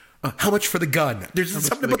it. How much for the gun? There's just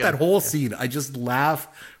something about that whole scene. I just laugh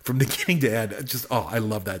from beginning to end. I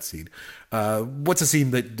love that scene. What's a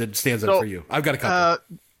scene that stands out for you? I've got a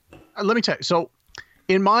couple. Let me tell you. So,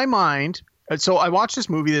 in my mind, I watched this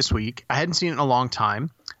movie this week. I hadn't seen it in a long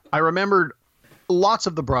time. I remembered lots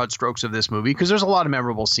of the broad strokes of this movie because there's a lot of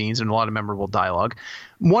memorable scenes and a lot of memorable dialogue.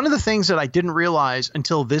 One of the things that I didn't realize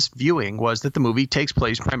until this viewing was that the movie takes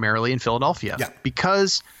place primarily in Philadelphia. Yeah.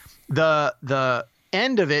 Because the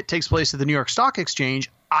end of it takes place at the New York Stock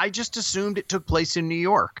Exchange. I just assumed it took place in New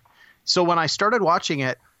York. So when I started watching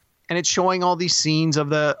it and it's showing all these scenes of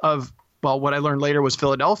what I learned later was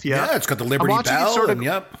Philadelphia. Yeah, it's got the Liberty Bell.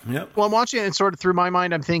 Yep. Well, I'm watching it and sort of through my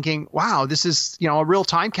mind, I'm thinking, wow, this is, a real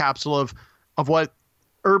time capsule of what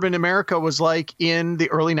urban America was like in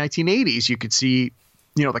the early 1980s. You could see,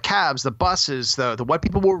 the cabs, the buses, the what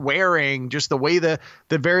people were wearing, just the way the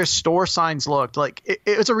various store signs looked. Like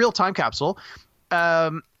it's a real time capsule.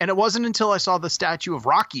 And it wasn't until I saw the statue of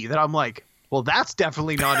Rocky that I'm like, well, that's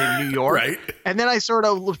definitely not in New York. Right. And then I sort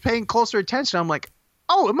of was paying closer attention. I'm like,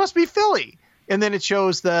 oh, it must be Philly. And then it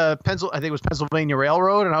shows I think it was Pennsylvania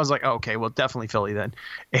Railroad. And I was like, oh, okay, well, definitely Philly then.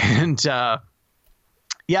 And,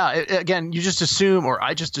 again, you just assume, or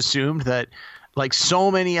I just assumed that like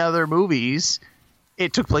so many other movies,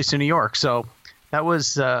 it took place in New York. So that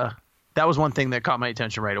was one thing that caught my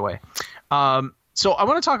attention right away. So I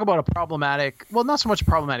want to talk about a problematic, well, not so much a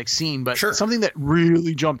problematic scene, but something that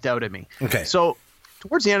really jumped out at me. Okay. So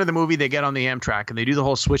towards the end of the movie, they get on the Amtrak and they do the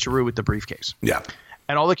whole switcheroo with the briefcase. Yeah.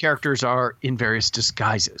 And all the characters are in various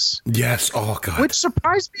disguises. Yes. Oh, God. Which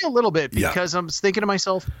surprised me a little bit because I was thinking to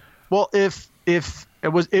myself, well, if it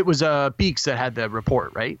was Beeks that had the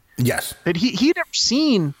report, right? Yes. But he'd never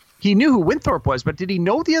seen. He knew who Winthorpe was, but did he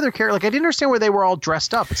know the other character? Like, I didn't understand where they were all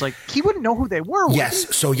dressed up. It's like he wouldn't know who they were.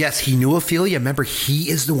 Yes. So yes, he knew Ophelia. Remember,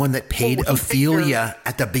 he is the one that paid Ophelia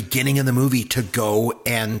at the beginning of the movie to go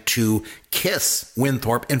and to kiss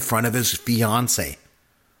Winthorpe in front of his fiance.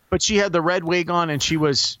 But she had the red wig on, and she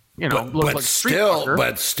was, looked like a street walker.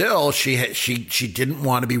 But still, she didn't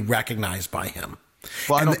want to be recognized by him.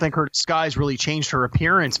 Well, I don't think her disguise really changed her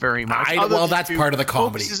appearance very much. That's part of the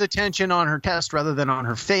comedy. Focuses attention on her test rather than on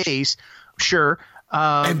her face. Sure.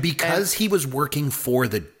 And because he was working for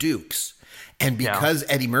the Dukes, and because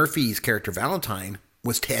Eddie Murphy's character Valentine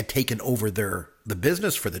had taken over the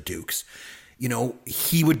business for the Dukes,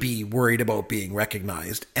 he would be worried about being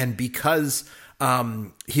recognized. And because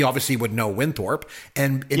he obviously would know Winthorpe,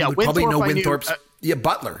 and would probably know Winthorpe's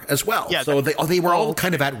butler as well. Yeah, so they were all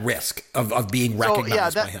kind of at risk of being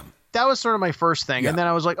recognized by him. That was sort of my first thing. Yeah. And then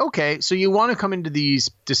I was like, okay, so you want to come into these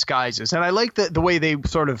disguises. And I like the way they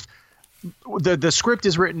sort of the script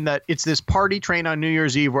is written that it's this party train on New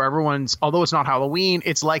Year's Eve where everyone's, although it's not Halloween,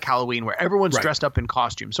 it's like Halloween where everyone's dressed up in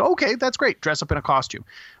costume. So, okay, that's great. Dress up in a costume.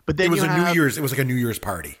 But then it was like a New Year's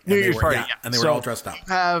party. New Year's party. And they were all dressed up.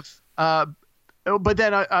 But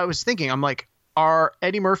then I was thinking, I'm like, are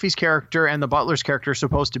Eddie Murphy's character and the butler's character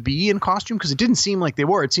supposed to be in costume? Because it didn't seem like they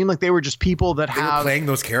were. It seemed like they were just people that were playing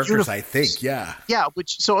those characters, I think. Yeah. Yeah.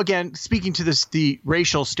 So again, speaking to the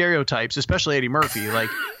racial stereotypes, especially Eddie Murphy, like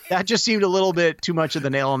that just seemed a little bit too much of the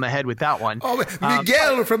nail on the head with that one. Oh,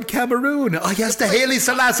 Miguel from Cameroon. Oh, yes. The Haile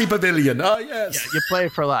Selassie Pavilion. Oh, yes. Yeah, you play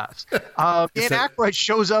it for laughs. Dan Aykroyd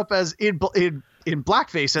shows up as in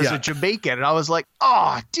blackface as a Jamaican. And I was like,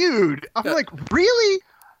 oh, dude. I'm like, really?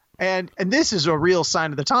 And this is a real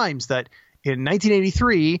sign of the times that in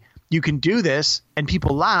 1983, you can do this and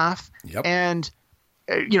people laugh. Yep. And,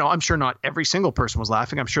 I'm sure not every single person was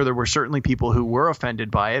laughing. I'm sure there were certainly people who were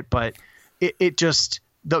offended by it. But it just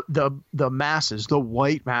the masses, the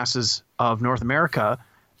white masses of North America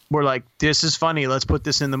were like, this is funny. Let's put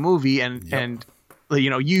this in the movie. And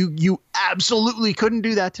You absolutely couldn't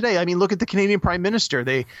do that today. I mean, look at the Canadian Prime Minister.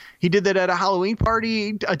 He did that at a Halloween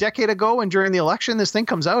party a decade ago, and during the election, this thing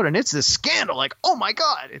comes out, and it's this scandal. Like, oh my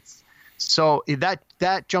God! So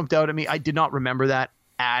that jumped out at me. I did not remember that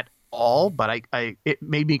at all, but it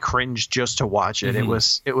made me cringe just to watch it.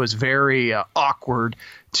 Mm-hmm. It was very awkward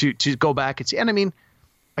to go back and see. And I mean,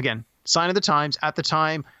 again, sign of the times. At the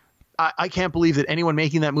time, I can't believe that anyone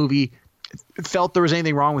making that movie felt there was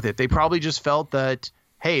anything wrong with it. They probably just felt that,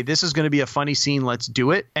 hey, this is going to be a funny scene, let's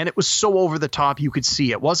do it. And it was so over the top, you could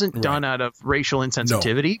see it wasn't done out of racial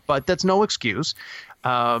insensitivity, but that's no excuse.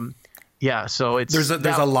 So it's there's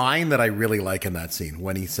a line that I really like in that scene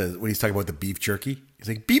when he's talking about the beef jerky. He's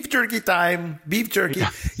like, beef jerky time, beef jerky.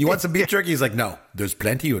 Yeah. You want some beef jerky? He's like, no, there's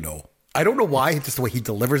plenty, I don't know why, just the way he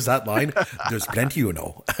delivers that line. There's plenty,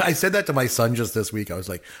 I said that to my son just this week. I was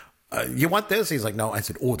like, you want this? He's like, no. I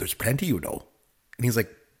said, oh, there's plenty, And he's like,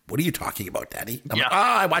 what are you talking about, Daddy? I'm like,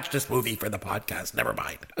 I watched this movie for the podcast. Never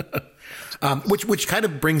mind. Which kind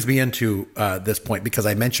of brings me into this point, because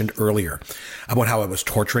I mentioned earlier about how I was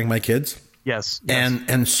torturing my kids. Yes.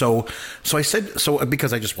 And so I said,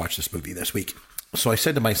 because I just watched this movie this week. So I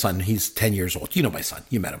said to my son, he's 10 years old. You know my son.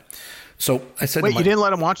 You met him. So I said, wait, you didn't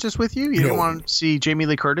let him watch this with you? You didn't want to see Jamie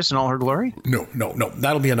Lee Curtis in all her glory? No.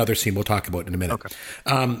 That'll be another scene we'll talk about in a minute. Okay.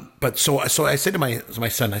 But so I said to my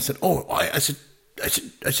son, I said, I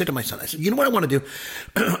said to my son, I said, you know what I want to do?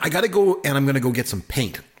 I got to go, and I'm going to go get some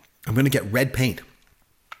paint. I'm going to get red paint.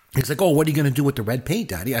 He's like, oh, what are you going to do with the red paint,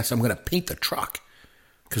 Daddy? I said, I'm going to paint the truck,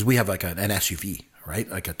 because we have like an SUV, right?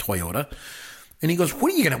 Like a Toyota. And he goes,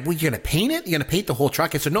 what are you going to paint it? You're going to paint the whole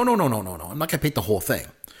truck? I said, no. I'm not going to paint the whole thing.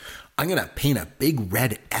 I'm going to paint a big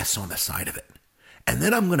red S on the side of it. And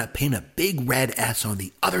then I'm going to paint a big red S on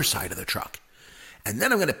the other side of the truck. And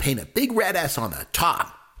then I'm going to paint a big red S on the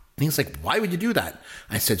top. And he's like, why would you do that?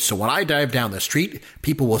 I said, so when I drive down the street,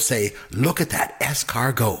 people will say, look at that S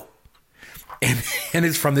car go. And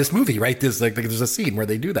it's from this movie, right? There's a scene where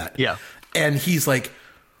they do that. Yeah. And he's like,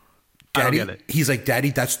 Daddy, he's like, Daddy,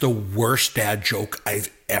 that's the worst dad joke I've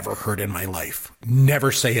ever heard in my life.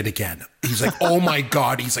 Never say it again. He's like, oh my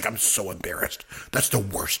God. He's like, I'm so embarrassed. That's the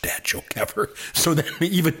worst dad joke ever. So then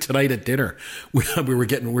even tonight at dinner, we're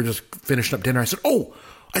just finishing up dinner. I said, son,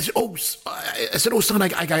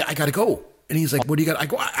 I got to go. And he's like, what do you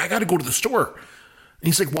got? I got to go to the store. And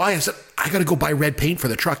he's like, why? I said, I got to go buy red paint for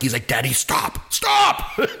the truck. He's like, Daddy, stop.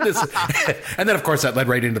 And then, of course, that led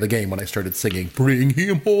right into the game when I started singing, bring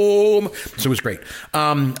him home. So it was great.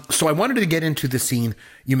 So I wanted to get into the scene.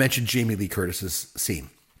 You mentioned Jamie Lee Curtis's scene.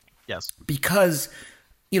 Yes. Because,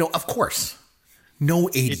 of course, no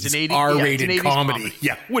 80s R-rated comedy.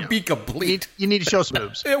 Yeah, would be complete. You need to show some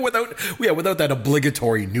boobs. without that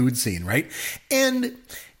obligatory nude scene, right? And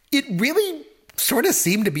it really sort of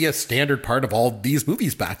seemed to be a standard part of all these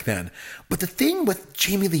movies back then. But the thing with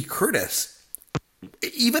Jamie Lee Curtis,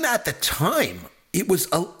 even at the time, it was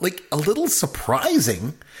a little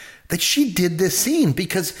surprising that she did this scene,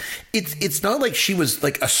 because it's not like she was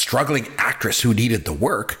like a struggling actress who needed the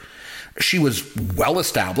work. She was well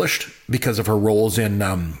established because of her roles in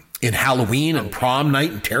Halloween and Prom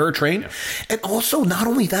Night and Terror Train. Yeah. And also, not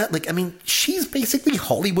only that, she's basically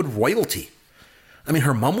Hollywood royalty.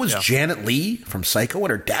 Her mom was Janet Leigh from Psycho,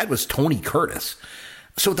 and her dad was Tony Curtis.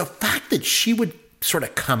 So the fact that she would sort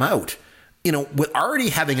of come out, with already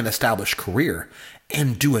having an established career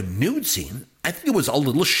and do a nude scene, I think it was a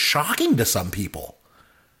little shocking to some people.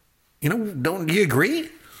 Don't you agree?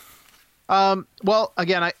 Well,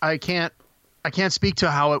 again, I can't speak to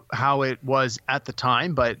how it was at the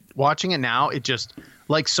time, but watching it now, it just,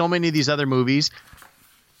 like so many of these other movies,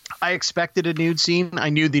 I expected a nude scene. I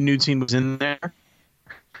knew the nude scene was in there.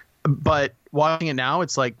 But watching it now,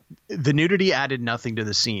 it's like the nudity added nothing to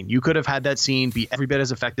the scene. You could have had that scene be every bit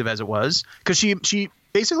as effective as it was, because she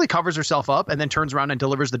basically covers herself up and then turns around and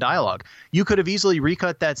delivers the dialogue. You could have easily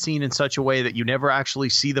recut that scene in such a way that you never actually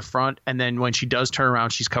see the front, and then when she does turn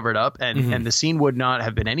around, she's covered up, and the scene would not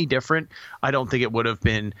have been any different. I don't think it would have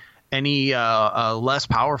been any less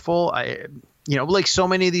powerful. Like so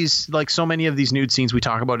many of these nude scenes we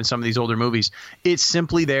talk about in some of these older movies, it's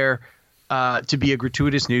simply there to be a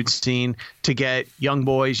gratuitous nude scene, to get young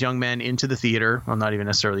boys, young men into the theater. Well, not even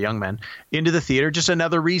necessarily young men into the theater. Just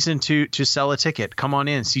another reason to sell a ticket. Come on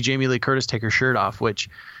in, see Jamie Lee Curtis take her shirt off, which,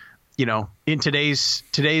 in today's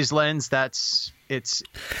lens, I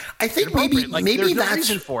think maybe that's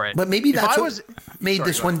reason for it. But maybe that's what made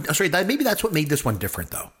this one. Sorry, maybe that's what made this one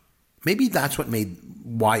different, though. Maybe that's what made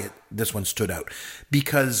this one stood out,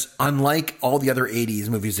 because unlike all the other 80s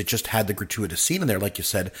movies that just had the gratuitous scene in there, like you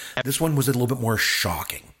said, this one was a little bit more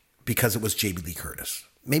shocking because it was Jamie Lee Curtis.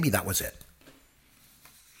 Maybe that was it.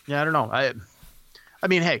 Yeah, I don't know. I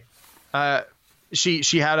mean, hey,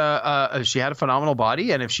 she had a phenomenal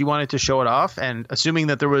body, and if she wanted to show it off, and assuming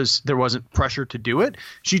that there wasn't pressure to do it,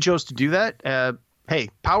 she chose to do that. Hey,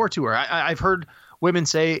 power to her. I've heard women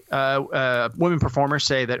say, women performers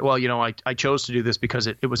say that, well, I chose to do this because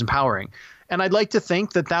it was empowering, and I'd like to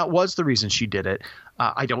think that was the reason she did it.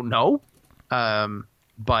 I don't know,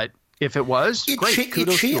 but if it was, great.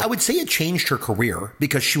 I would say it changed her career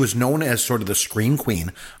because she was known as sort of the scream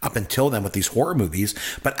queen up until then with these horror movies.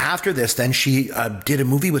 But after this, then she did a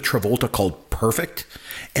movie with Travolta called Perfect,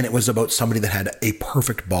 and it was about somebody that had a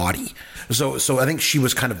perfect body. So I think she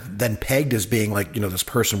was kind of then pegged as being like, this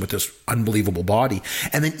person with this unbelievable body.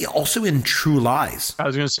 And then also in True Lies. I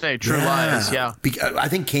was going to say True Lies, yeah. I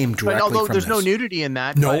think came directly from this. Although there's no nudity in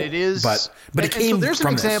that, no, but it is. But it came there's from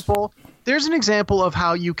an example. There's an example of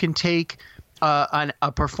how you can take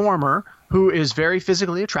a performer who is very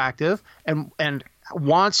physically attractive and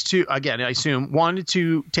wants to, again, I assume, wanted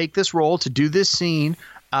to take this role, to do this scene,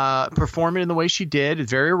 perform it in the way she did.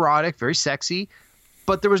 It's very erotic, very sexy,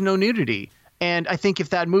 but there was no nudity. And I think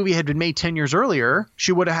if that movie had been made 10 years earlier,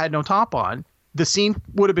 she would have had no top on. The scene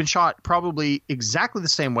would have been shot probably exactly the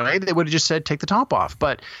same way. They would have just said, take the top off.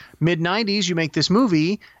 But mid-90s, you make this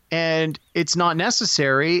movie and it's not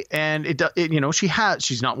necessary. And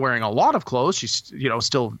she's not wearing a lot of clothes. She's,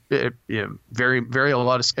 still very, very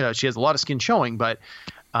she has a lot of skin showing. But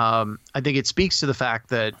I think it speaks to the fact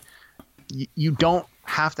that you don't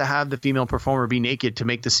have to have the female performer be naked to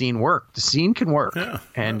make the scene work. The scene can work. Yeah.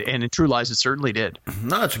 And in True Lies, it certainly did.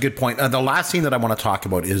 No, that's a good point. The last scene that I want to talk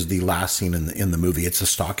about is the last scene in the movie. It's a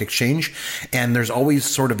stock exchange. And there's always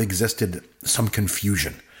sort of existed some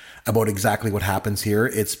confusion about exactly what happens here.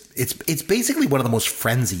 It's basically one of the most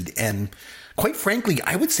frenzied and, quite frankly,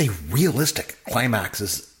 I would say realistic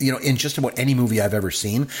climaxes, in just about any movie I've ever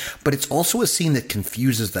seen. But it's also a scene that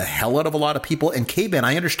confuses the hell out of a lot of people. And K-Ben,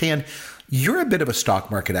 I understand you're a bit of a stock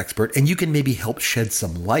market expert, and you can maybe help shed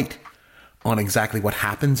some light on exactly what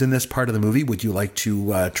happens in this part of the movie. Would you like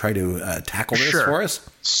to try to tackle this for us?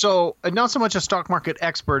 So not so much a stock market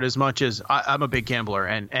expert as much as I'm a big gambler.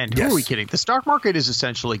 And who are we kidding? The stock market is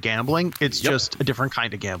essentially gambling. It's just a different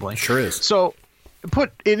kind of gambling. Sure is. So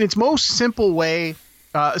put in its most simple way.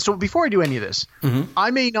 So before I do any of this,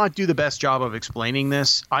 I may not do the best job of explaining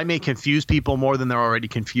this. I may confuse people more than they're already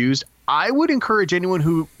confused. I would encourage anyone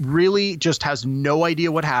who really just has no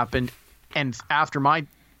idea what happened, and after my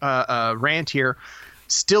rant here,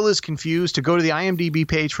 still is confused, to go to the IMDb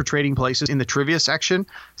page for Trading Places. In the trivia section,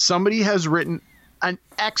 somebody has written an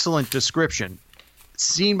excellent description,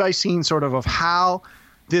 scene by scene, sort of how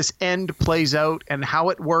this end plays out and how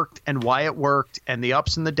it worked and why it worked and the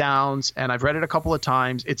ups and the downs. And I've read it a couple of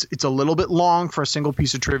times. It's a little bit long for a single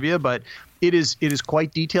piece of trivia, but it is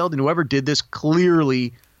quite detailed. And whoever did this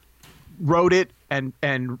clearly wrote it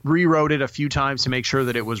and rewrote it a few times to make sure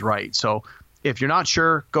that it was right. So if you're not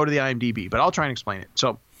sure, go to the IMDb, but I'll try and explain it.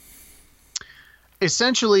 So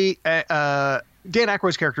essentially, Dan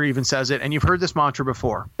Aykroyd's character even says it, and you've heard this mantra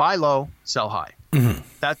before: buy low, sell high. Mm-hmm.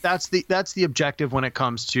 That's the objective when it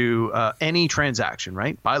comes to any transaction,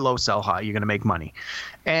 right? Buy low, sell high. You're going to make money.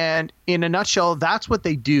 And in a nutshell, that's what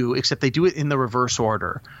they do, except they do it in the reverse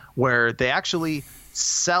order, where they actually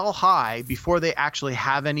sell high before they actually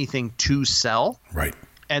have anything to sell. Right.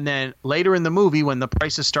 And then later in the movie, when the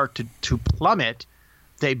prices start to plummet,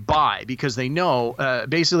 they buy because they know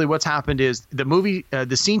basically what's happened is the movie,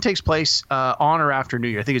 the scene takes place on or after New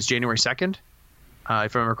Year. I think it's January 2nd.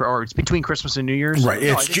 If I remember, or it's between Christmas and New Year's. Right.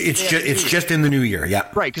 No, it's just in the New Year. Yeah.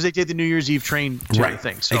 Right. Because they did the New Year's Eve train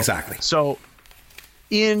thing. So, exactly. So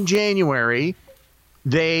in January,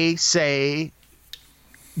 they say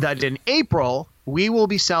that in April, we will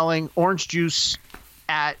be selling orange juice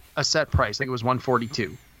at a set price. I think it was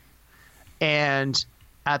 $1.42. And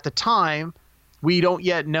at the time, we don't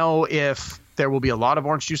yet know if there will be a lot of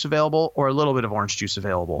orange juice available or a little bit of orange juice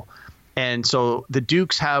available. And so the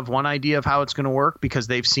Dukes have one idea of how it's going to work because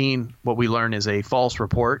they've seen what we learn is a false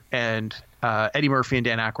report. And Eddie Murphy and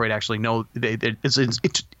Dan Aykroyd actually know it's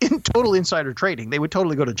in total insider trading. They would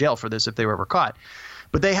totally go to jail for this if they were ever caught.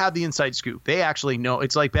 But they have the inside scoop. They actually know.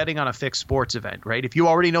 It's like betting on a fixed sports event, right? If you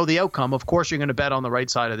already know the outcome, of course you're going to bet on the right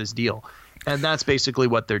side of this deal. And that's basically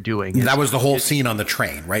what they're doing. That was the whole scene on the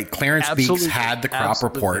train, right? Clarence Beeks had the crop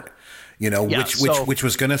report, which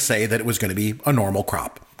was going to say that it was going to be a normal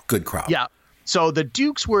crop, good crop. Yeah. So the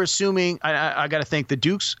Dukes were assuming, I got to think, the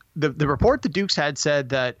Dukes, the report the Dukes had said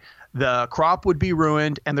that the crop would be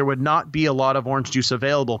ruined and there would not be a lot of orange juice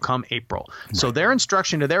available come April. Right. So their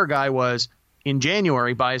instruction to their guy was, in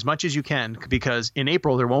January, buy as much as you can, because in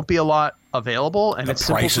April there won't be a lot available, and the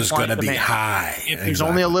price is going to be high. If there's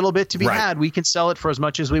only a little bit to be had, we can sell it for as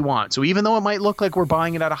much as we want. So even though it might look like we're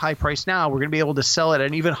buying it at a high price now, we're going to be able to sell it at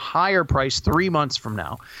an even higher price 3 months from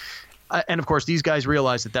now. And of course, these guys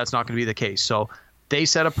realize that that's not going to be the case. So they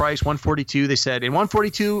set a price, 142. They said, in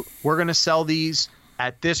 142, we're going to sell these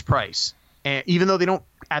at this price, and even though they don't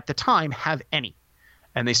at the time have any.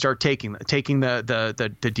 And they start taking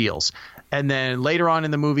the deals. And then later on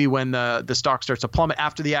in the movie, when the stock starts to plummet,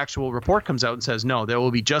 after the actual report comes out and says, no, there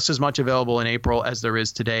will be just as much available in April as there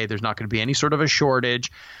is today. There's not going to be any sort of a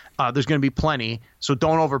shortage. There's going to be plenty. So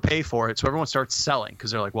don't overpay for it. So everyone starts selling,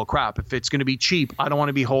 because they're like, well, crap, if it's going to be cheap, I don't want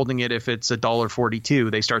to be holding it if it's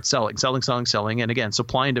 $1.42. They start selling. And again,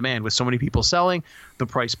 supply and demand. With so many people selling, the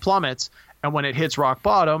price plummets. And when it hits rock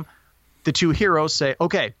bottom, the two heroes say,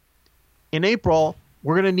 okay, in April,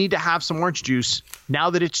 we're going to need to have some orange juice. Now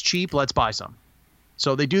that it's cheap, let's buy some.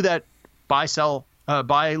 So they do that, buy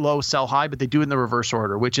low, sell high, but they do it in the reverse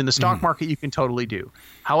order, which in the stock market you can totally do.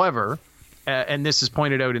 However, and this is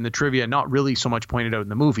pointed out in the trivia, not really so much pointed out in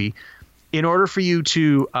the movie, in order for you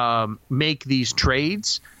to make these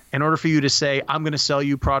trades, in order for you to say, I'm going to sell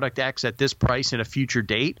you product X at this price at a future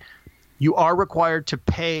date, you are required to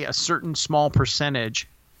pay a certain small percentage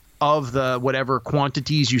of the whatever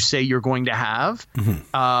quantities you say you're going to have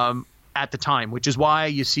at the time, which is why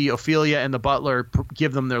you see Ophelia and the butler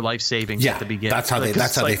give them their life savings at the beginning. That's how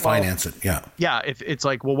they finance it. Yeah. Yeah. If it's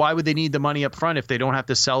like, well, why would they need the money up front if they don't have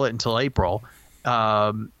to sell it until April?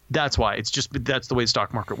 That's why. That's the way the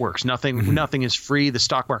stock market works. Nothing is free. The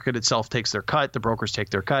stock market itself takes their cut. The brokers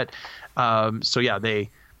take their cut.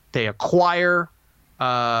 They acquire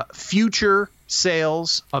future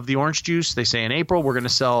sales of the orange juice. They say in April, we're going to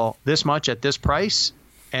sell this much at this price,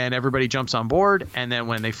 and everybody jumps on board. And then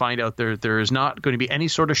when they find out there is not going to be any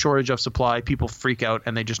sort of shortage of supply, people freak out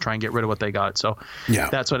and they just try and get rid of what they got. So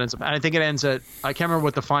that's what ends up. And I think it ends at, I can't remember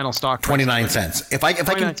what the final stock price 29 cents. If I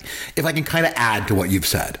can kind of add to what you've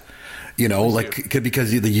said,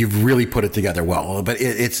 because you've really put it together well. But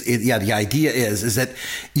the idea is that,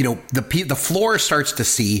 the floor starts to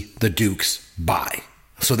see the Dukes buy.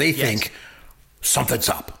 So they think something's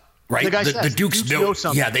up, right? The Dukes know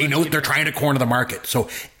something. Yeah, they know they're trying to corner the market. So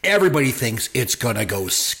everybody thinks it's going to go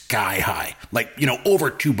sky high, like, over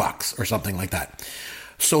 $2 or something like that.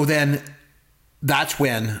 So then that's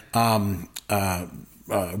when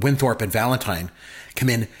Winthorpe and Valentine come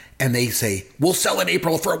in and they say, we'll sell in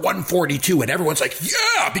April for $142. And everyone's like,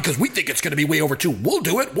 yeah, because we think it's going to be way over $2. We'll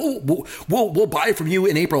do it. We'll buy from you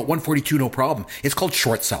in April at $142, no problem. It's called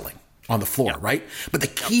short selling on the floor, right? But the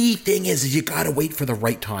key thing is you got to wait for the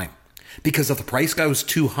right time, because if the price goes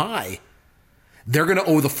too high, they're going to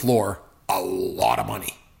owe the floor a lot of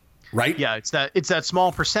money, right? Yeah, it's that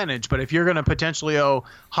small percentage. But if you're going to potentially owe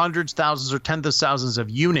hundreds, thousands, or tens of thousands of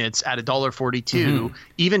units at $1.42,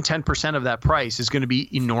 even 10% of that price is going to be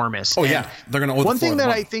enormous. Oh, yeah, they're going to owe the floor. One thing that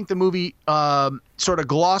I think the movie sort of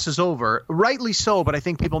glosses over, rightly so, but I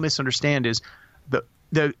think people misunderstand, is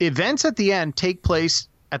the events at the end take place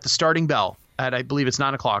at the starting bell at, I believe it's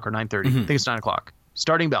 9 o'clock or 9:30. I think it's 9 o'clock.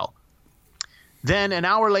 Starting bell. Then an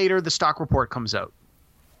hour later, the stock report comes out.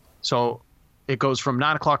 So it goes from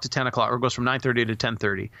 9 o'clock to 10 o'clock, or it goes from 9:30 to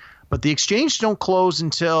 10:30. But the exchange don't close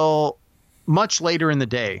until much later in the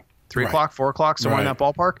day, 3 o'clock, 4 o'clock, somewhere in that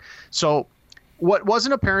ballpark. So what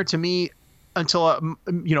wasn't apparent to me until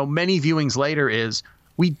many viewings later is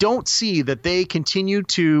we don't see that they continue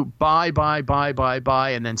to buy,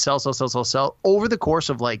 and then sell over the course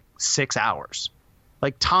of like 6 hours.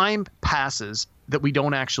 Like, time passes that we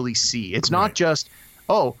don't actually see. It's not just,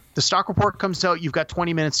 the stock report comes out, you've got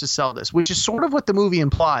 20 minutes to sell this, which is sort of what the movie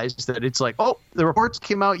implies, that it's like, the reports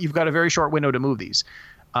came out, you've got a very short window to move these.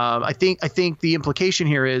 I think the implication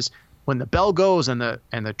here is when the bell goes and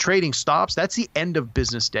the trading stops, that's the end of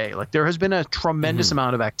business day. Like, there has been a tremendous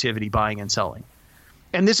amount of activity buying and selling.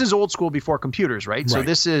 And this is old school before computers, right? So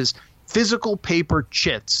this is physical paper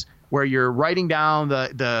chits where you're writing down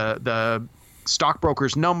the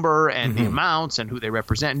stockbroker's number and the amounts and who they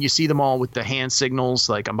represent, and you see them all with the hand signals,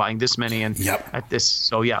 like I'm buying this many and at this.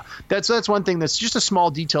 So that's one thing that's just a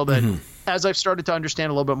small detail that as I've started to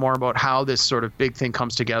understand a little bit more about how this sort of big thing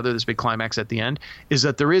comes together, this big climax at the end, is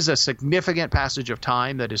that there is a significant passage of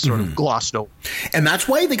time that is sort of glossed over. And that's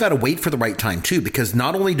why they got to wait for the right time too, because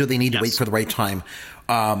not only do they need to wait for the right time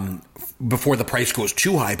before the price goes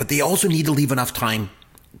too high, but they also need to leave enough time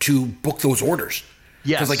to book those orders.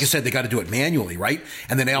 Yes. Because like you said, they got to do it manually, right?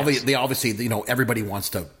 And then they obviously, everybody wants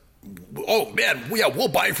to oh man, yeah, we'll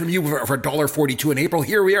buy it from you for $1.42 in April.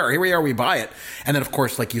 Here we are, we buy it. And then of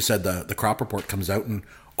course, like you said, the crop report comes out and,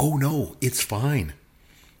 oh no, it's fine.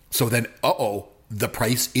 So then, the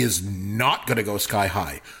price is not going to go sky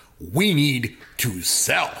high. We need to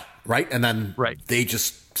sell, right? And then they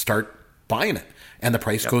just start buying it and the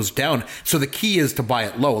price goes down. So the key is to buy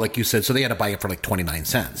it low, like you said. So they had to buy it for like 29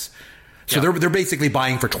 cents. So they're basically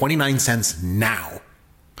buying for 29 cents now,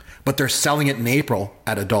 but they're selling it in April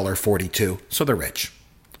at $1.42. So they're rich.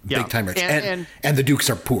 Big time rich. And the Dukes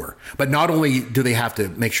are poor. But not only do they have to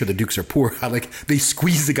make sure the Dukes are poor, like they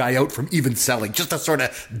squeeze the guy out from even selling just to sort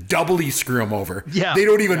of doubly screw him over. Yeah. They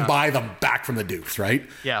don't even buy them back from the Dukes, right?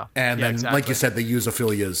 Yeah. And then, exactly. like you said, they use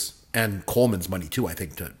Ophelia's and Coleman's money too, I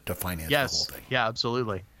think, to finance the whole thing. Yeah,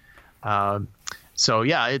 absolutely. So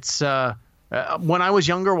yeah, it's when I was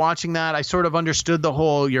younger watching that, I sort of understood the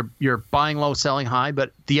whole you're buying low, selling high,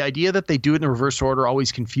 but the idea that they do it in the reverse order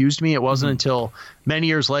always confused me. It wasn't until many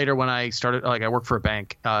years later when I started, like I work for a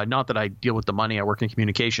bank, not that I deal with the money, I work in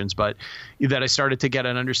communications, but that I started to get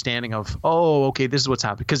an understanding of, oh, okay, this is what's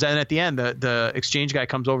happening. Because then at the end, the exchange guy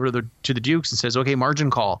comes over to the Dukes and says, okay, margin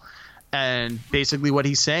call. And basically what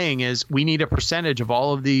he's saying is we need a percentage of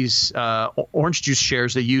all of these orange juice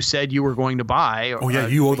shares that you said you were going to buy. Oh, yeah,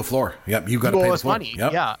 you owe the floor. Yep, you got to pay the floor. Money.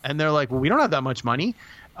 Yep. Yeah, and they're like, well, we don't have that much money.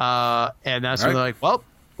 And that's when they're like, well,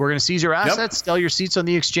 we're going to seize your assets, sell your seats on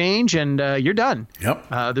the exchange, and you're done. Yep.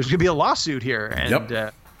 There's going to be a lawsuit here.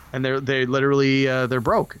 And and they literally they're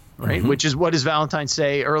broke, right? Which is what does Valentine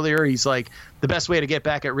say earlier? He's like, the best way to get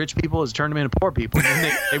back at rich people is turn them into poor people.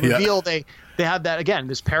 And they reveal they have that, again,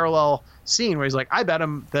 this parallel scene where he's like, I bet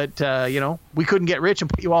him that we couldn't get rich and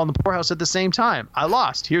put you all in the poorhouse at the same time. I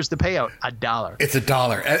lost. Here's the payout, $1. It's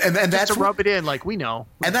 $1, and that's just to rub it in, like we know.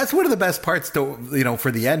 And that's one of the best parts, though,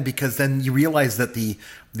 for the end, because then you realize that the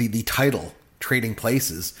title Trading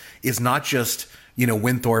Places is not just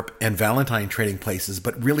Winthorpe and Valentine trading places,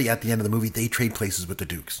 but really at the end of the movie they trade places with the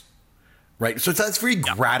Dukes. Right. So that's very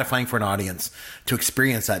gratifying for an audience to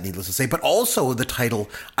experience that, needless to say. But also the title,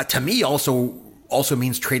 to me, also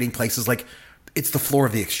means trading places. Like, it's the floor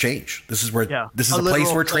of the exchange. This is where this is a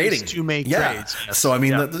place we're trading to make trades. Yes. So, I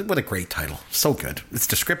mean, what a great title. So good. It's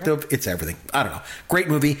descriptive. It's everything. I don't know. Great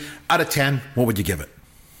movie. Out of 10, what would you give it?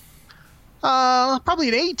 Probably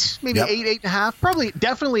an 8, maybe 8, 8.5. Probably,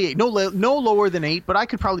 definitely 8. No lower than 8, but I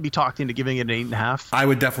could probably be talked into giving it an 8.5. I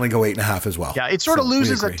would definitely go 8.5 as well. Yeah, it sort of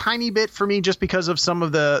loses a tiny bit for me just because of some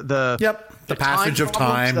of the passage of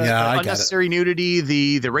time. The unnecessary nudity,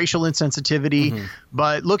 the racial insensitivity.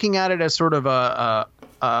 But looking at it as sort of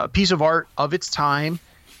a piece of art of its time,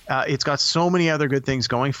 it's got so many other good things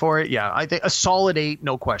going for it. Yeah, I think a solid 8,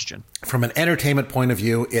 no question. From an entertainment point of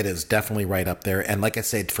view, it is definitely right up there. And like I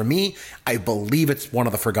said, for me, I believe it's one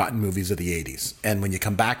of the forgotten movies of the 80s. And when you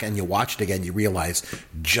come back and you watch it again, you realize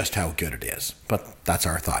just how good it is. But that's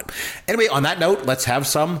our thought. Anyway, on that note, let's have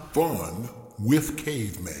some fun with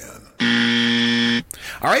Caveman.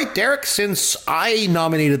 All right, Derek, since I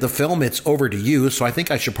nominated the film, it's over to you. So I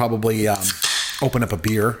think I should probably open up a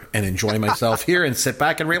beer and enjoy myself here and sit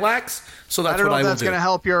back and relax. So that's what I will do. I don't know if that's going to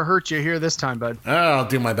help you or hurt you here this time, bud. I'll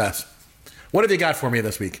do my best. What have you got for me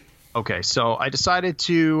this week? Okay, so I decided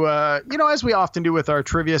to, as we often do with our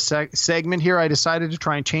trivia segment here, I decided to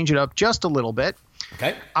try and change it up just a little bit.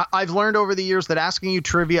 Okay. I've learned over the years that asking you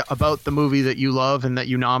trivia about the movie that you love and that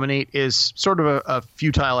you nominate is sort of a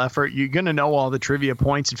futile effort. You're going to know all the trivia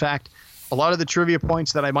points. In fact, a lot of the trivia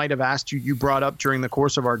points that I might have asked you brought up during the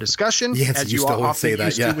course of our discussion. Yancey as you still often say that,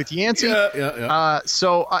 used to with Yancey.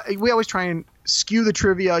 So we always try and skew the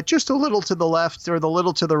trivia just a little to the left or the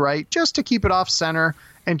little to the right, just to keep it off center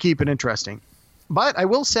and keep it interesting. But I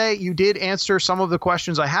will say you did answer some of the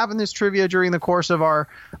questions I have in this trivia during the course of our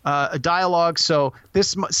dialogue. So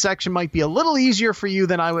this section might be a little easier for you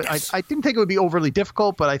than I would. Yes. I didn't think it would be overly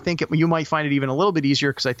difficult, but I think you might find it even a little bit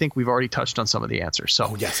easier because I think we've already touched on some of the answers.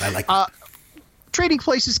 So yes, I like that. Trading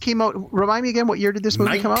Places came out. Remind me again, what year did this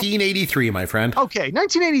movie come out? 1983, my friend. Okay,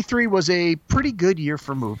 1983 was a pretty good year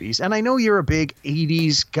for movies. And I know you're a big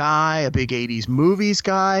 80s guy, a big 80s movies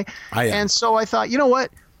guy. I am. And so I thought, you know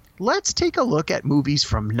what? Let's take a look at movies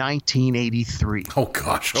from 1983. Oh,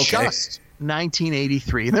 gosh. Okay. Just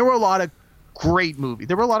 1983. And there were a lot of great movies.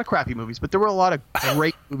 There were a lot of crappy movies, but there were a lot of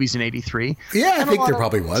great movies in 83. Yeah, I think there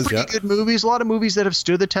probably was. Pretty good movies. A lot of movies that have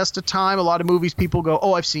stood the test of time. A lot of movies people go,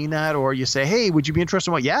 oh, I've seen that. Or you say, hey, would you be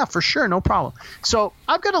interested in what? Yeah, for sure. No problem. So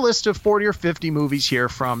I've got a list of 40 or 50 movies here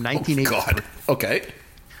from 1983. Oh, God. Okay.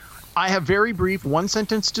 I have very brief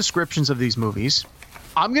one-sentence descriptions of these movies.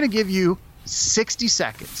 I'm going to give you 60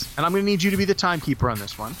 seconds, and I'm going to need you to be the timekeeper on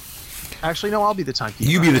this one. Actually, no, I'll be the timekeeper.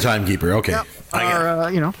 You be the timekeeper. Okay. Yep.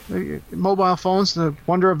 Our, mobile phones, the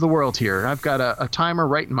wonder of the world here. I've got a timer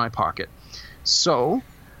right in my pocket. So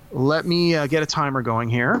let me get a timer going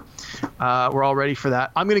here. We're all ready for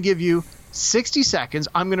that. I'm going to give you 60 seconds.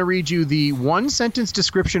 I'm going to read you the one-sentence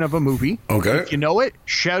description of a movie. Okay. If you know it,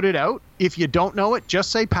 shout it out. If you don't know it,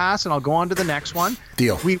 just say pass, and I'll go on to the next one.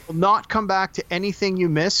 Deal. We will not come back to anything you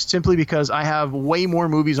missed, simply because I have way more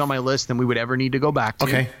movies on my list than we would ever need to go back to.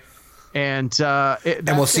 Okay. And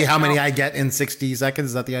we'll see how many I get in 60 seconds.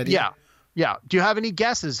 Is that the idea? Yeah. Do you have any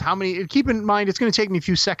guesses? How many? Keep in mind, it's going to take me a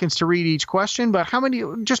few seconds to read each question, but how many?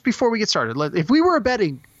 Just before we get started, if we were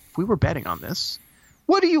betting on this,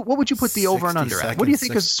 what would you put the over and under at? What do you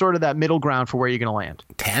think is sort of that middle ground for where you're going to land?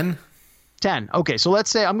 10. 10. Okay, so let's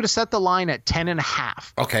say I'm going to set the line at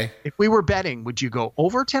 10.5. Okay. If we were betting, would you go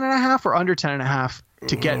over 10.5 or under 10.5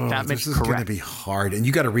 to get that many correct? This is going to be hard, and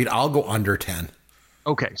you got to read. I'll go under 10.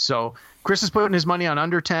 Okay, so Chris is putting his money on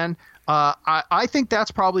under 10. I think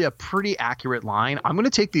that's probably a pretty accurate line. I'm going to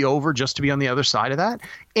take the over just to be on the other side of that.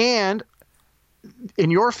 And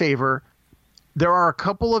in your favor, there are a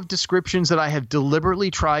couple of descriptions that I have deliberately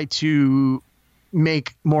tried to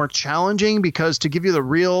make more challenging, because to give you the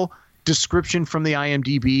real description from the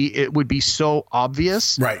IMDb, it would be so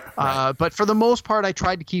obvious. Right. But for the most part, I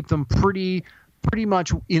tried to keep them pretty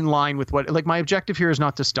much in line with what, like, my objective here is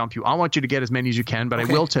not to stump you. I want you to get as many as you can, but I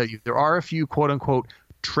will tell you there are a few quote unquote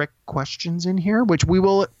trick questions in here, which we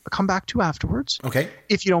will come back to afterwards. Okay.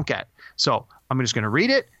 If you don't get. So I'm just going to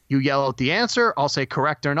read it. You yell out the answer. I'll say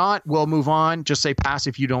correct or not. We'll move on. Just say pass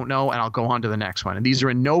if you don't know, and I'll go on to the next one. And these are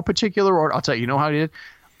in no particular order. I'll tell you, how I did.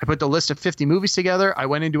 I put the list of 50 movies together. I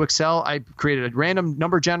went into Excel. I created a random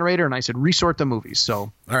number generator, and I said resort the movies.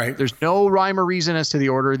 So all right. There's no rhyme or reason as to the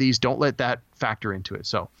order of these. Don't let that factor into it.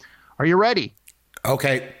 So are you ready?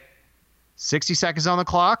 Okay. 60 seconds on the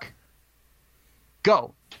clock.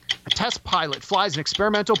 Go. A test pilot flies an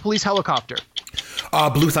experimental police helicopter.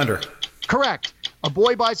 Blue Thunder. Correct. A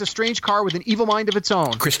boy buys a strange car with an evil mind of its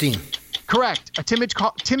own. Christine. Correct. A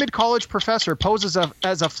timid college professor poses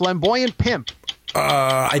as a flamboyant pimp.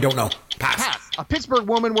 I don't know. Pass. A Pittsburgh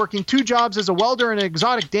woman working 2 jobs as a welder and an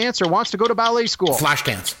exotic dancer wants to go to ballet school.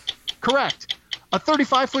 Flashdance. Correct. A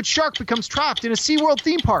 35-foot shark becomes trapped in a SeaWorld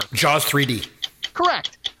theme park. Jaws 3D.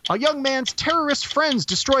 Correct. A young man's terrorist friends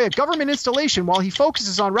destroy a government installation while he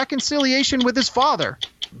focuses on reconciliation with his father.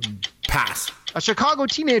 Pass. A Chicago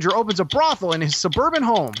teenager opens a brothel in his suburban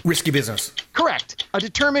home. Risky Business. Correct. A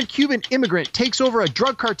determined Cuban immigrant takes over a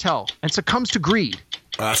drug cartel and succumbs to greed.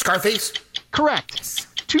 Scarface. Correct.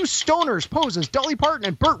 2 stoners pose as Dolly Parton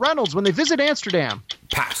and Burt Reynolds when they visit Amsterdam.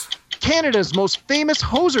 Pass. Canada's most famous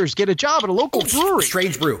hosers get a job at a local brewery.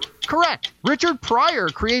 Strange Brew. Correct. Richard Pryor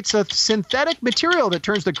creates a synthetic material that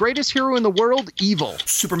turns the greatest hero in the world evil.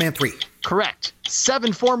 Superman 3. Correct.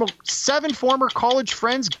 7 former college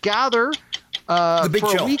friends gather The Big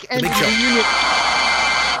for Chill. a weekend The Big Chill. reunion.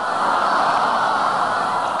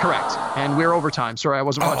 Correct. And we're overtime. Sorry, I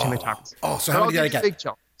wasn't watching the times. So how many did I get? Big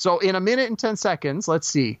Chill. So in 1 minute and 10 seconds, let's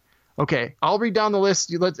see. Okay, I'll read down the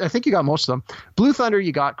list. I think you got most of them. Blue Thunder,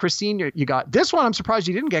 you got. Christine, you got. This one I'm surprised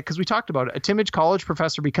you didn't get because we talked about it. A timid college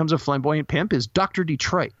professor becomes a flamboyant pimp is Dr.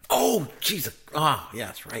 Detroit. Oh, Jesus.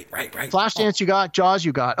 Yes, right. Flashdance, you got. Jaws,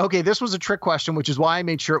 you got. Okay, this was a trick question, which is why I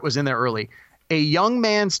made sure it was in there early. A young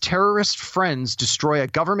man's terrorist friends destroy a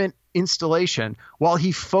government installation while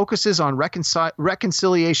he focuses on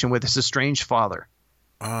reconciliation with his estranged father.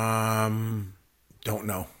 Don't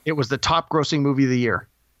know. It was the top grossing movie of the year.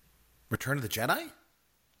 Return of the Jedi?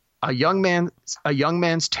 A young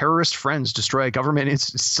man's terrorist friends destroy a government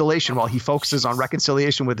installation while he focuses on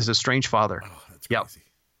reconciliation with his estranged father. Oh, that's crazy.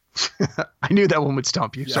 I knew that one would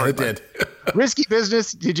stump you. Yeah, Sorry, it did. Risky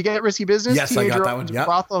Business. Did you get Risky Business? Yes, I got that one. Yeah.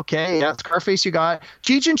 Brothel. Okay. Yeah. Scarface, you got.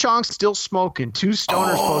 Cheech and Chong still smoking. 2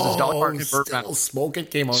 stoners poses Dolly Parton and Burt Reynolds. Still smoking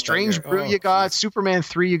came out. Strange Brew, you got. Superman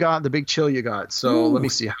 3, you got. The Big Chill, you got. So let me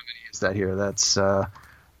see how many is that here. That's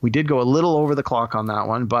we did go a little over the clock on that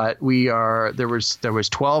one, but there was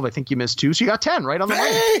 12. I think you missed 2, so you got 10 right on the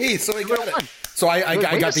line. Hey, so I got it. So I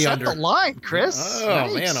got the under. The line, Chris.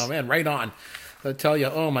 Oh nice. man, right on. I tell you,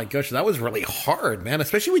 oh my gosh, that was really hard, man.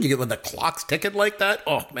 Especially when the clock's ticking like that.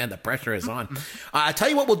 Oh man, the pressure is on. I tell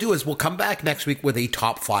you what we'll do is we'll come back next week with a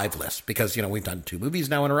top 5 list because we've done 2 movies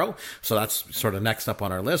now in a row, so that's sort of next up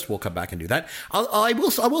on our list. We'll come back and do that. I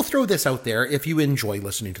will throw this out there if you enjoy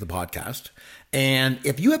listening to the podcast, and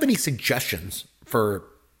if you have any suggestions for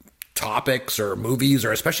topics or movies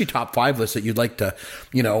or especially top 5 lists that you'd like to,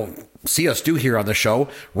 see us do here on the show,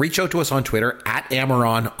 reach out to us on Twitter at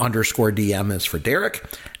Amaron_DM is for Derek,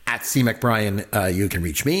 at at cmcbrien, you can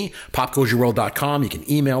reach me. popgoesyourworld.com. You can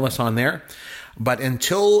email us on there. But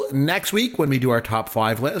until next week when we do our top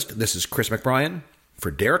 5 list, this is Chris McBrien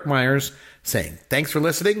for Derek Myers saying thanks for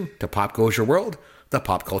listening to Pop Goes Your World, the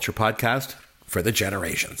pop culture podcast for the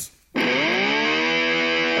generations.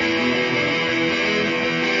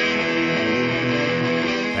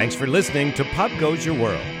 Thanks for listening to Pop Goes Your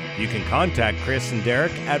World. You can contact Chris and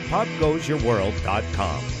Derek at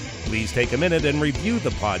popgoesyourworld.com. Please take a minute and review the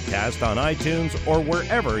podcast on iTunes or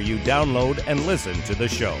wherever you download and listen to the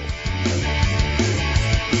show.